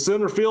in, and the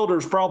center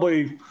fielder's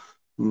probably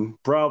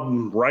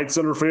right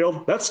center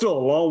field, that's still a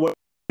long way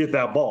to get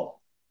that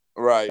ball.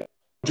 Right.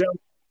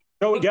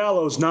 Joey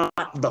Gallo's not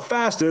the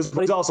fastest,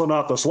 but he's also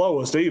not the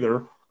slowest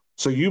either.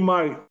 So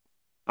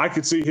I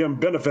could see him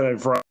benefiting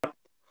from it.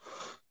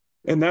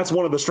 And that's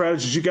one of the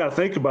strategies you got to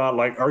think about.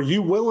 Like, are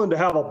you willing to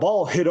have a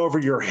ball hit over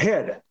your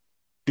head?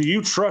 Do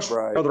you trust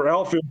other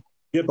outfield to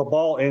get the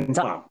ball in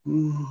time?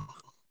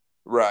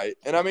 Right.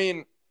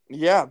 And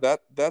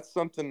that's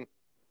something,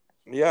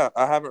 I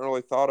haven't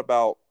really thought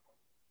about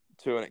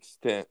to an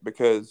extent,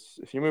 because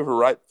if you move a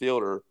right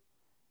fielder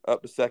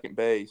up to second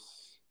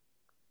base,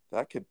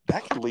 that could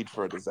lead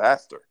for a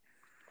disaster.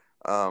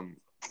 That's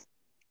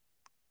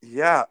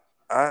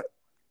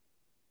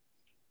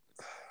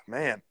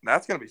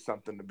going to be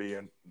something to be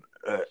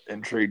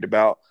intrigued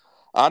about.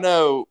 I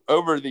know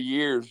over the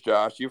years,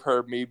 Josh, you've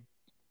heard me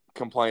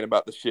complain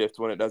about the shift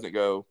when it doesn't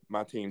go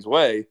my team's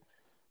way,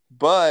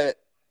 but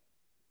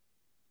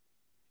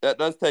that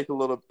does take a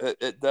little.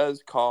 It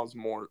does cause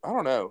more. I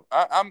don't know.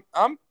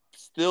 I'm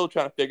still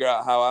trying to figure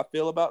out how I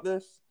feel about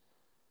this,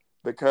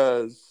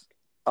 because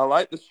I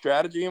like the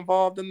strategy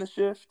involved in the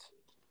shift,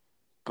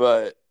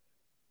 but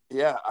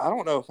Yeah, I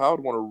don't know if I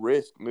would want to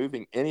risk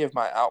moving any of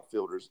my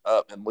outfielders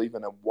up and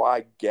leaving a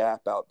wide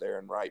gap out there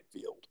in right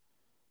field.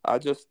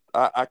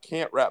 I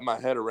can't wrap my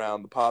head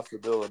around the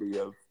possibility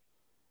of,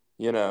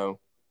 you know,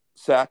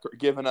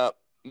 giving up,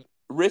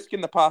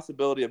 risking the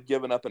possibility of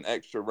giving up an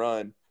extra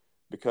run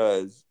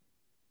because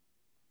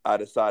I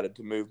decided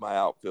to move my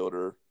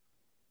outfielder,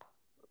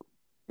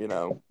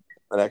 an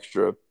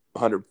extra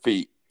 100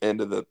 feet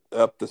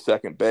up the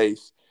second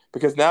base,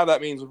 because now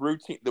that means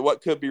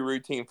what could be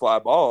routine fly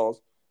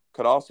balls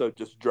could also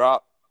just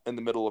drop in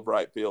the middle of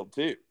right field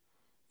too.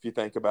 If you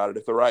think about it,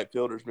 if the right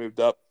fielder's moved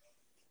up,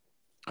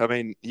 I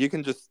mean,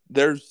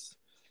 there's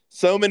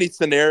so many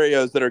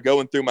scenarios that are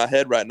going through my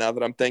head right now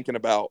that I'm thinking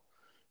about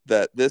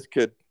that this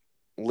could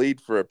lead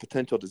for a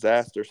potential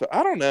disaster. So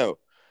I don't know.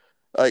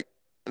 Like,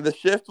 the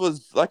shift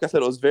was, like I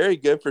said, it was very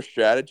good for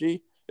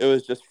strategy. It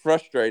was just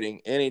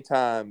frustrating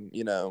anytime,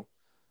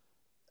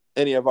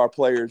 any of our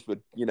players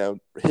would,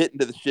 hit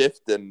into the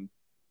shift and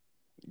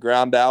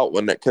ground out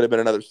when it could have been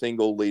another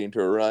single leading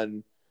to a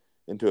run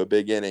into a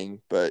big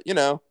inning. But,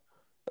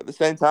 at the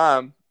same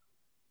time,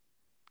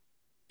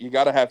 you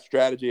got to have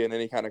strategy in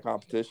any kind of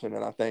competition.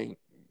 And I think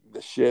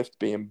the shift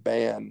being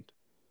banned,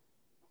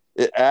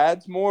 it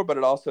adds more, but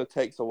it also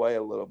takes away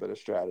a little bit of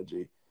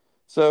strategy.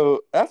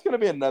 So that's going to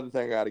be another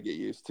thing I got to get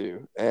used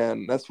to.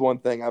 And that's one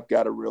thing I've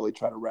got to really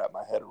try to wrap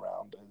my head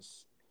around,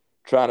 is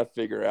trying to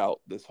figure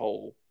out this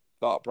whole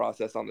thought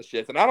process on the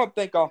shift. And I don't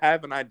think I'll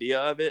have an idea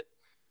of it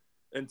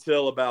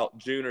until about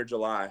June or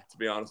July, to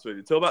be honest with you.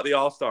 Until about the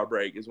All-Star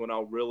break is when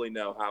I'll really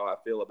know how I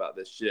feel about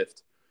this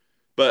shift.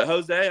 But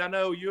Jose, I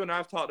know you and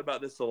I've talked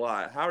about this a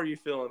lot. How are you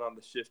feeling on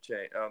the shift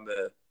change, on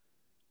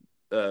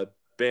the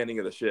banning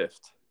of the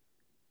shift?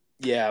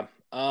 Yeah,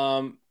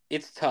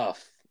 it's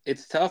tough.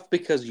 It's tough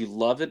because you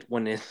love it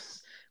when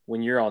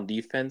you're on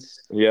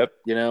defense. Yep.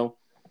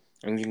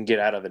 And you can get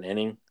out of an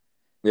inning.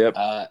 Yep.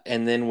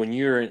 And then when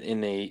you're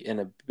in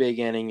a big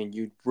inning and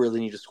you really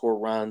need to score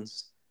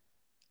runs,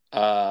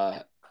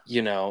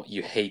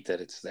 you hate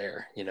that it's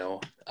there.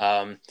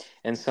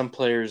 And some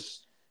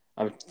players,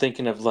 I'm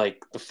thinking of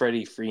like the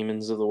Freddie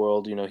Freemans of the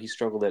world. He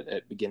struggled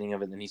at beginning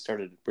of it, and then he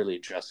started really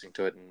adjusting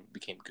to it and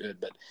became good.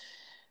 But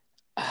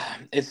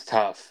it's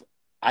tough.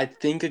 I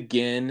think,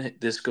 again,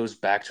 this goes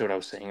back to what I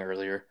was saying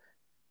earlier.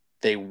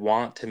 They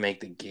want to make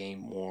the game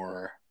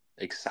more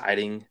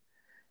exciting,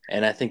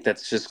 and I think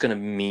that's just going to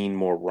mean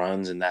more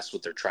runs, and that's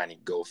what they're trying to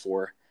go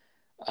for.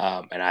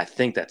 And I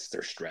think that's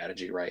their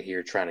strategy right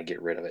here, trying to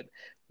get rid of it.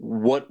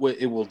 What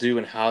it will do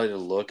and how it'll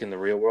look in the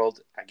real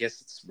world, I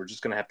guess we're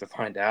just going to have to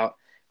find out,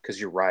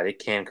 because you're right. It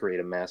can create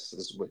a mess,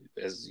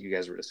 as you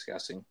guys were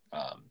discussing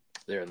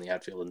there in the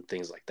outfield and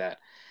things like that.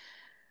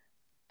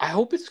 I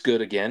hope it's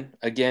good again,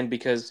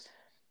 because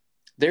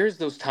there's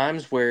those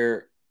times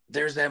where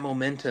there's that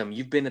momentum.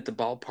 You've been at the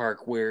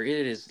ballpark where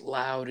it is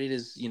loud, it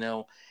is,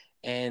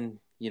 and,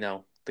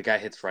 the guy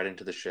hits right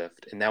into the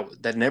shift. And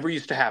that never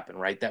used to happen,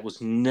 right? That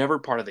was never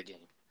part of the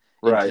game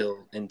Right.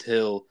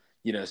 until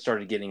it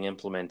started getting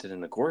implemented.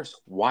 And of course,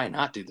 why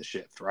not do the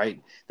shift, right?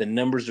 The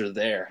numbers are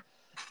there.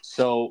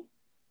 So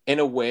in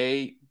a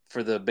way,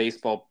 for the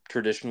baseball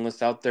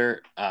traditionalists out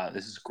there,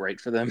 this is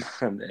great for them.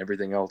 And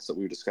everything else that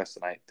we discussed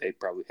tonight, they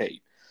probably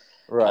hate.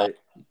 Right.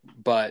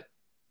 But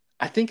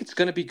I think it's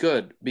going to be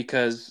good,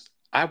 because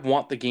I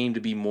want the game to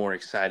be more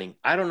exciting.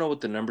 I don't know what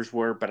the numbers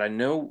were, but I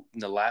know in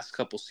the last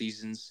couple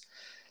seasons,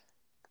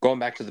 going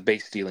back to the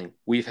base stealing,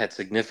 we've had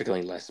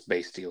significantly less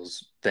base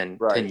steals than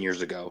 10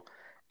 years ago.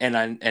 And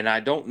I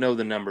don't know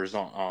the numbers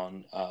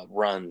on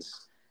runs,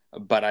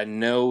 but I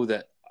know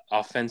that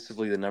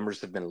offensively the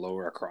numbers have been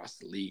lower across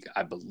the league,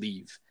 I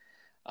believe.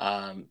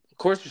 Of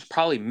course, there's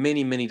probably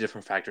many, many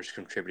different factors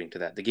contributing to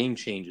that. The game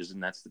changes,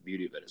 and that's the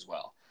beauty of it as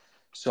well.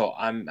 So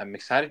I'm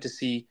excited to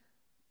see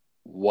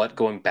what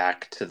going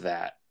back to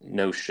that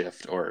no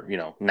shift, or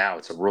now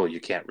it's a rule, you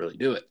can't really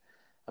do it.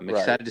 I'm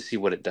excited to see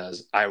what it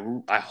does.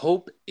 I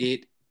hope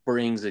it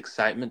brings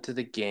excitement to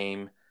the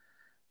game.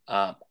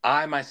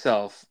 I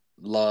myself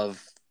love.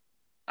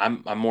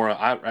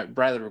 I'd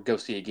rather go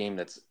see a game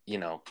that's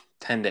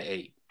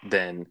 10-8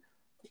 than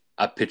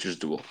a pitcher's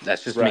duel.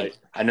 That's just me.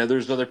 I know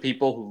there's other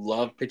people who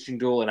love pitching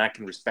duel, and I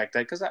can respect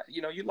that, because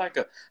you like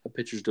a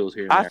pitcher's duel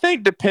here and there. I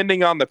think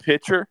depending on the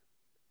pitcher,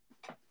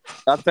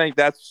 I think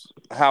that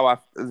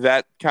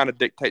kind of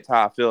dictates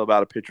how I feel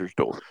about a pitcher's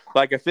duel.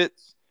 Like, if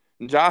it's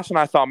Josh and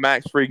I saw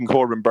Max Fried and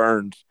Corbin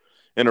Burns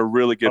in a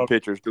really good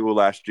pitcher's duel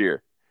last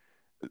year.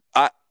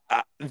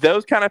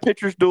 Those kind of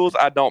pitcher's duels,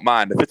 I don't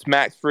mind. If it's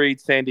Max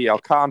Fried, Sandy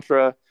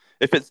Alcantara,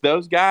 if it's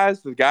those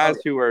guys, the guys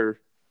who are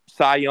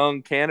Cy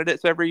Young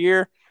candidates every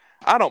year,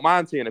 I don't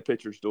mind seeing a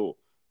pitcher's duel.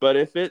 But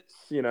if it's,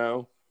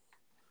 two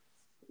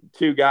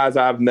guys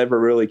I've never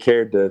really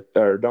cared to,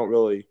 or don't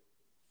really,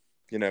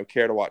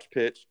 care to watch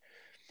pitch,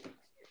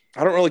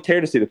 I don't really care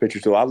to see the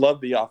pitcher's duel. I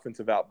love the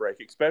offensive outbreak,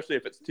 especially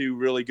if it's two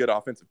really good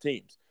offensive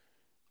teams.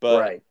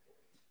 But,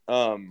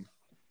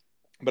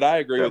 but I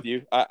agree with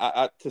you.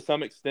 I to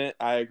some extent,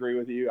 I agree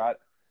with you.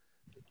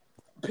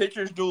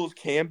 Pitcher's duels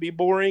can be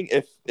boring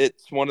if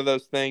it's one of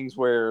those things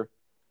where,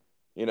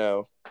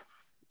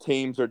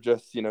 teams are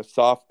just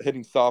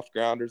hitting soft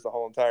grounders the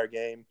whole entire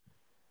game,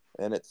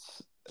 and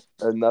it's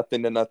a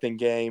 0-0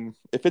 game.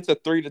 If it's a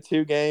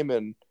 3-2 game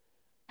and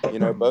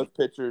both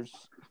pitchers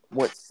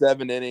went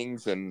 7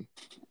 innings and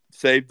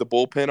saved the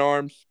bullpen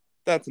arms,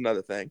 that's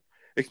another thing.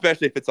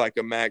 Especially if it's like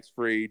a Max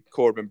Fried,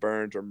 Corbin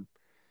Burns, or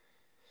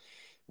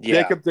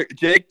Jake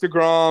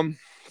DeGrom,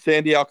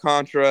 Sandy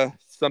Alcantara,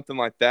 something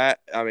like that.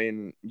 I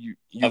mean, you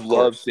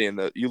love seeing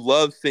that. You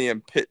love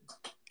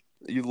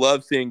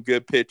seeing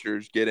good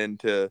pitchers get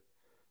into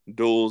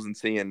duels and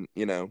seeing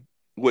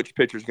which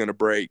pitcher's going to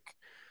break,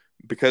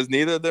 because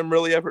none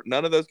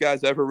of those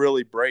guys ever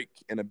really break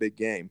in a big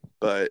game.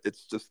 But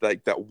it's just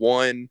like that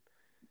one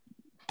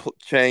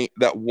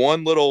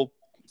little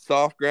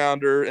soft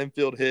grounder,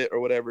 infield hit, or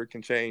whatever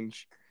can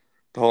change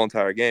the whole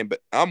entire game.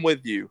 But I'm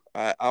with you.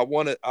 I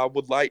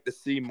would like to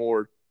see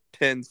more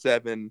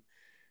 10-7,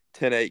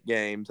 10-8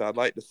 games. I'd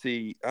like to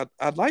see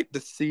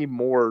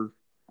more.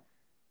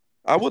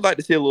 I would like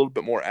to see a little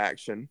bit more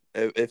action.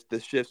 If the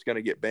shift's going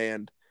to get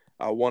banned,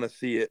 I want to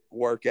see it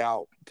work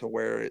out to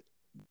where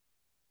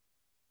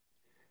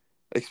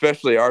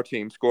especially our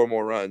team, score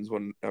more runs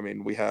when,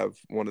 we have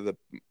one of the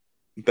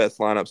best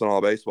lineups in all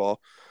of baseball.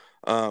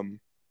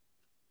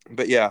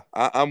 But yeah,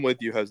 I'm with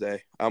you,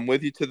 Jose. I'm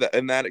with you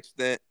in that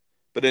extent.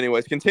 But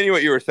anyways, continue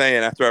what you were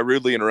saying after I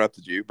rudely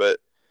interrupted you. But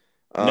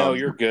no,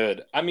 you're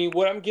good. I mean,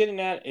 what I'm getting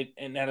at,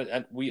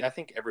 I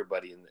think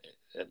everybody,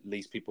 at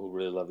least people who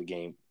really love the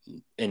game,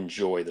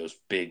 enjoy those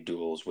big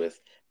duels with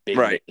big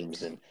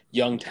names and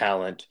young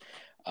talent.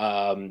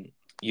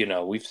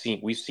 We've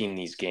seen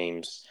these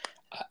games.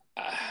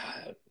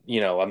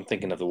 I'm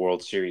thinking of the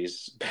World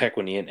Series back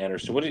when Ian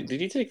Anderson.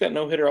 Did he take that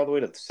no hitter all the way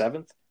to the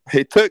 7th?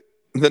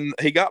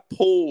 He got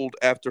pulled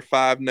after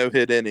 5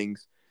 no-hit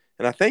innings,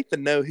 and I think the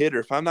no-hitter,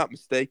 if I'm not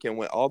mistaken,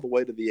 went all the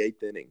way to the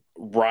 8th inning.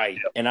 Right,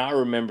 yep. And I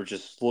remember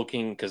just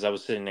looking, because I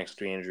was sitting next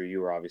to Andrew.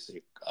 You were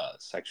obviously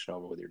section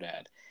over with your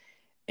dad,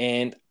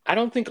 and I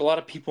don't think a lot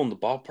of people in the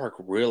ballpark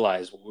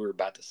realized what we were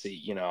about to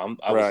see. I was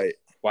like,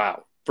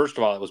 wow. First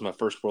of all, it was my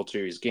first World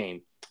Series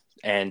game.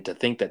 And to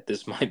think that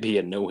this might be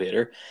a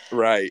no-hitter,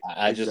 right?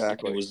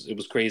 Exactly. It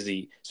was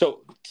crazy.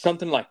 So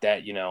something like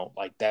that,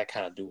 like that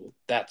kind of duel,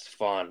 that's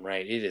fun,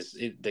 right?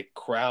 The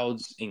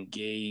crowd's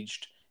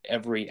engaged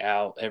every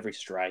out, every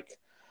strike.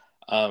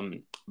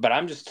 But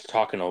I'm just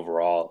talking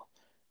overall,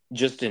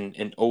 just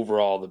in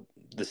overall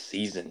the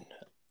season.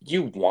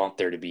 You want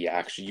there to be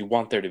action. You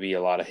want there to be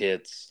a lot of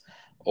hits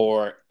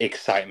or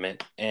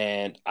excitement,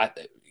 and I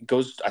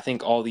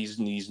think all these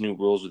new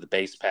rules with the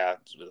base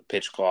paths, with the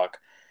pitch clock,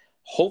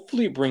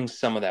 hopefully brings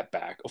some of that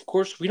back. Of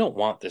course, we don't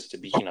want this to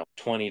be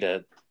 20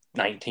 to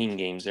 19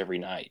 games every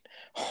night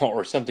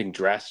or something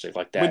drastic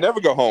like that. We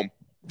never go home.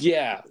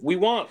 Yeah,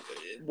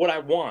 what I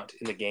want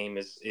in the game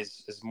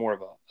is more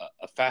of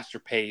a faster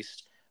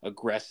paced,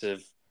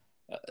 aggressive,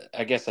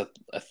 I guess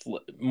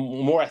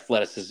more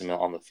athleticism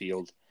on the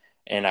field,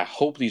 and I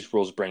hope these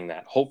rules bring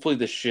that. Hopefully,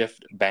 the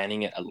shift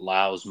banning it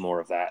allows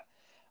more of that.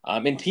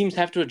 And teams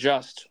have to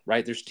adjust,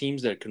 right? There's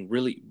teams that can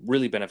really,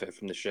 really benefit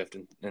from the shift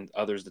and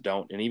others that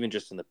don't. And even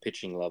just in the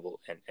pitching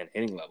level and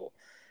hitting level,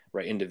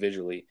 right,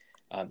 individually,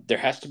 there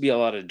has to be a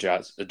lot of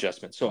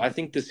adjustment. So I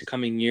think this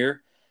coming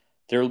year,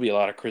 there will be a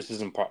lot of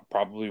criticism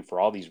probably for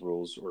all these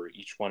rules, or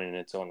each one in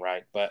its own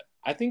right. But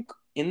I think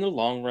in the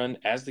long run,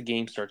 as the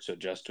game starts to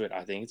adjust to it,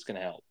 I think it's going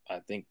to help. I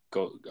think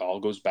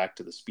all goes back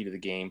to the speed of the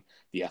game,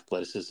 the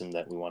athleticism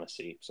that we want to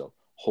see. So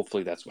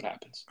hopefully that's what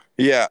happens.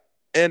 Yeah.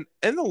 And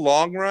in the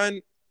long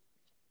run,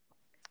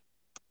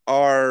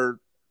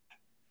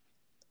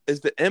 is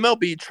the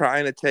MLB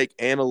trying to take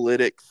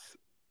analytics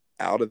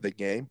out of the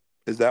game?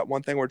 Is that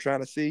one thing we're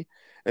trying to see,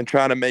 and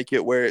trying to make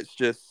it where it's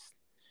just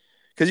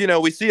because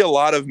we see a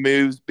lot of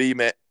moves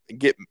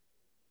get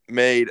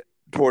made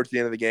towards the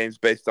end of the games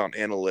based on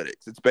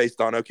analytics. It's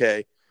based on,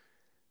 okay,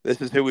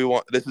 this is who we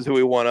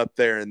want up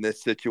there in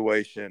this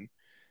situation,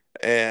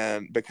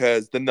 and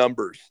because the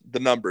numbers,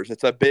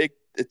 it's a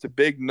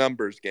big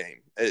numbers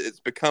game. It's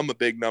become a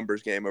big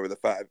numbers game over the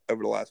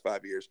last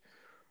 5 years.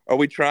 Are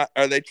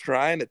they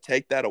trying to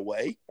take that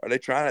away? Are they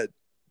trying to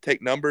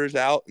take numbers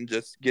out and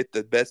just get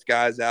the best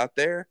guys out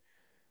there,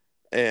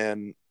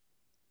 and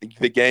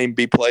the game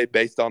be played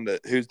based on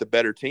who's the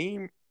better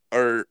team?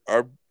 Or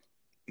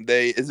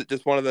is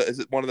it one of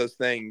those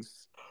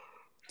things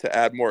to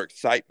add more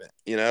excitement?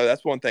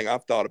 That's one thing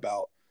I've thought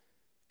about,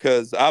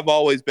 because I've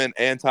always been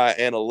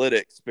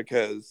anti-analytics,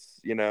 because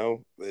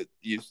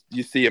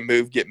you see a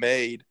move get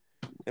made,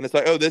 and it's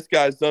like, oh, this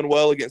guy's done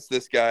well against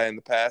this guy in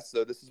the past,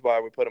 so this is why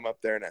we put him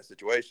up there in that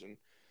situation.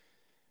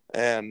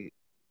 And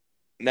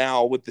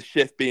now with the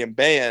shift being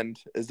banned,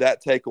 does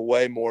that take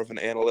away more of an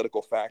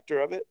analytical factor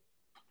of it?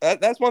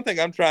 That's one thing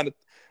I'm trying to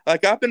 –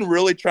 I've been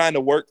really trying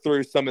to work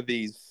through some of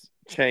these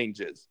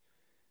changes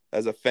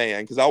as a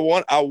fan, because I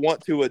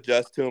want to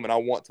adjust to them, and I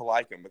want to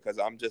like them, because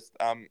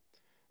I'm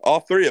all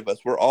three of us,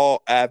 we're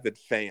all avid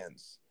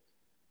fans.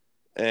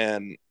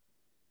 And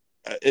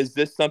is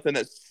this something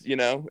that's,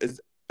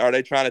 are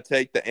they trying to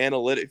take the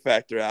analytic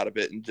factor out of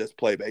it and just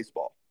play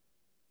baseball?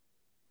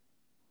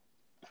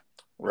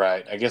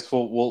 Right. I guess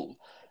we'll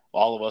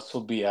all of us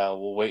will be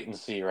we'll wait and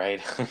see,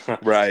 right?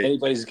 Right.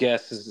 Anybody's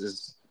guess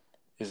is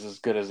as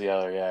good as the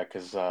other, yeah,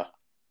 because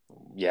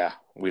yeah,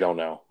 we don't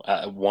know.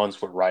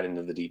 Once we're right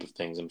into the deep of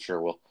things, I'm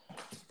sure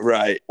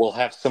Right. we'll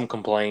have some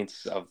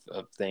complaints of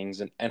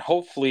things, and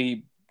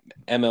hopefully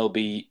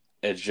MLB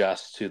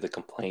adjusts to the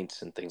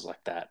complaints and things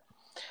like that.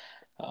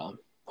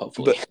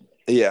 Hopefully. But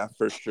yeah,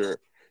 for sure.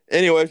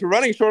 Anyways, we're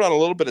running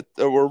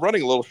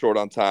a little short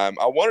on time.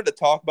 I wanted to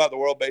talk about the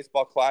World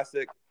Baseball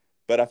Classic,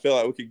 but I feel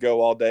like we could go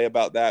all day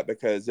about that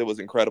because it was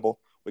incredible.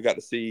 We got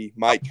to see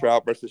Mike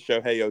Trout versus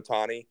Shohei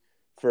Ohtani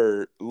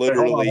for Hey, hold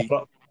literally.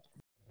 on.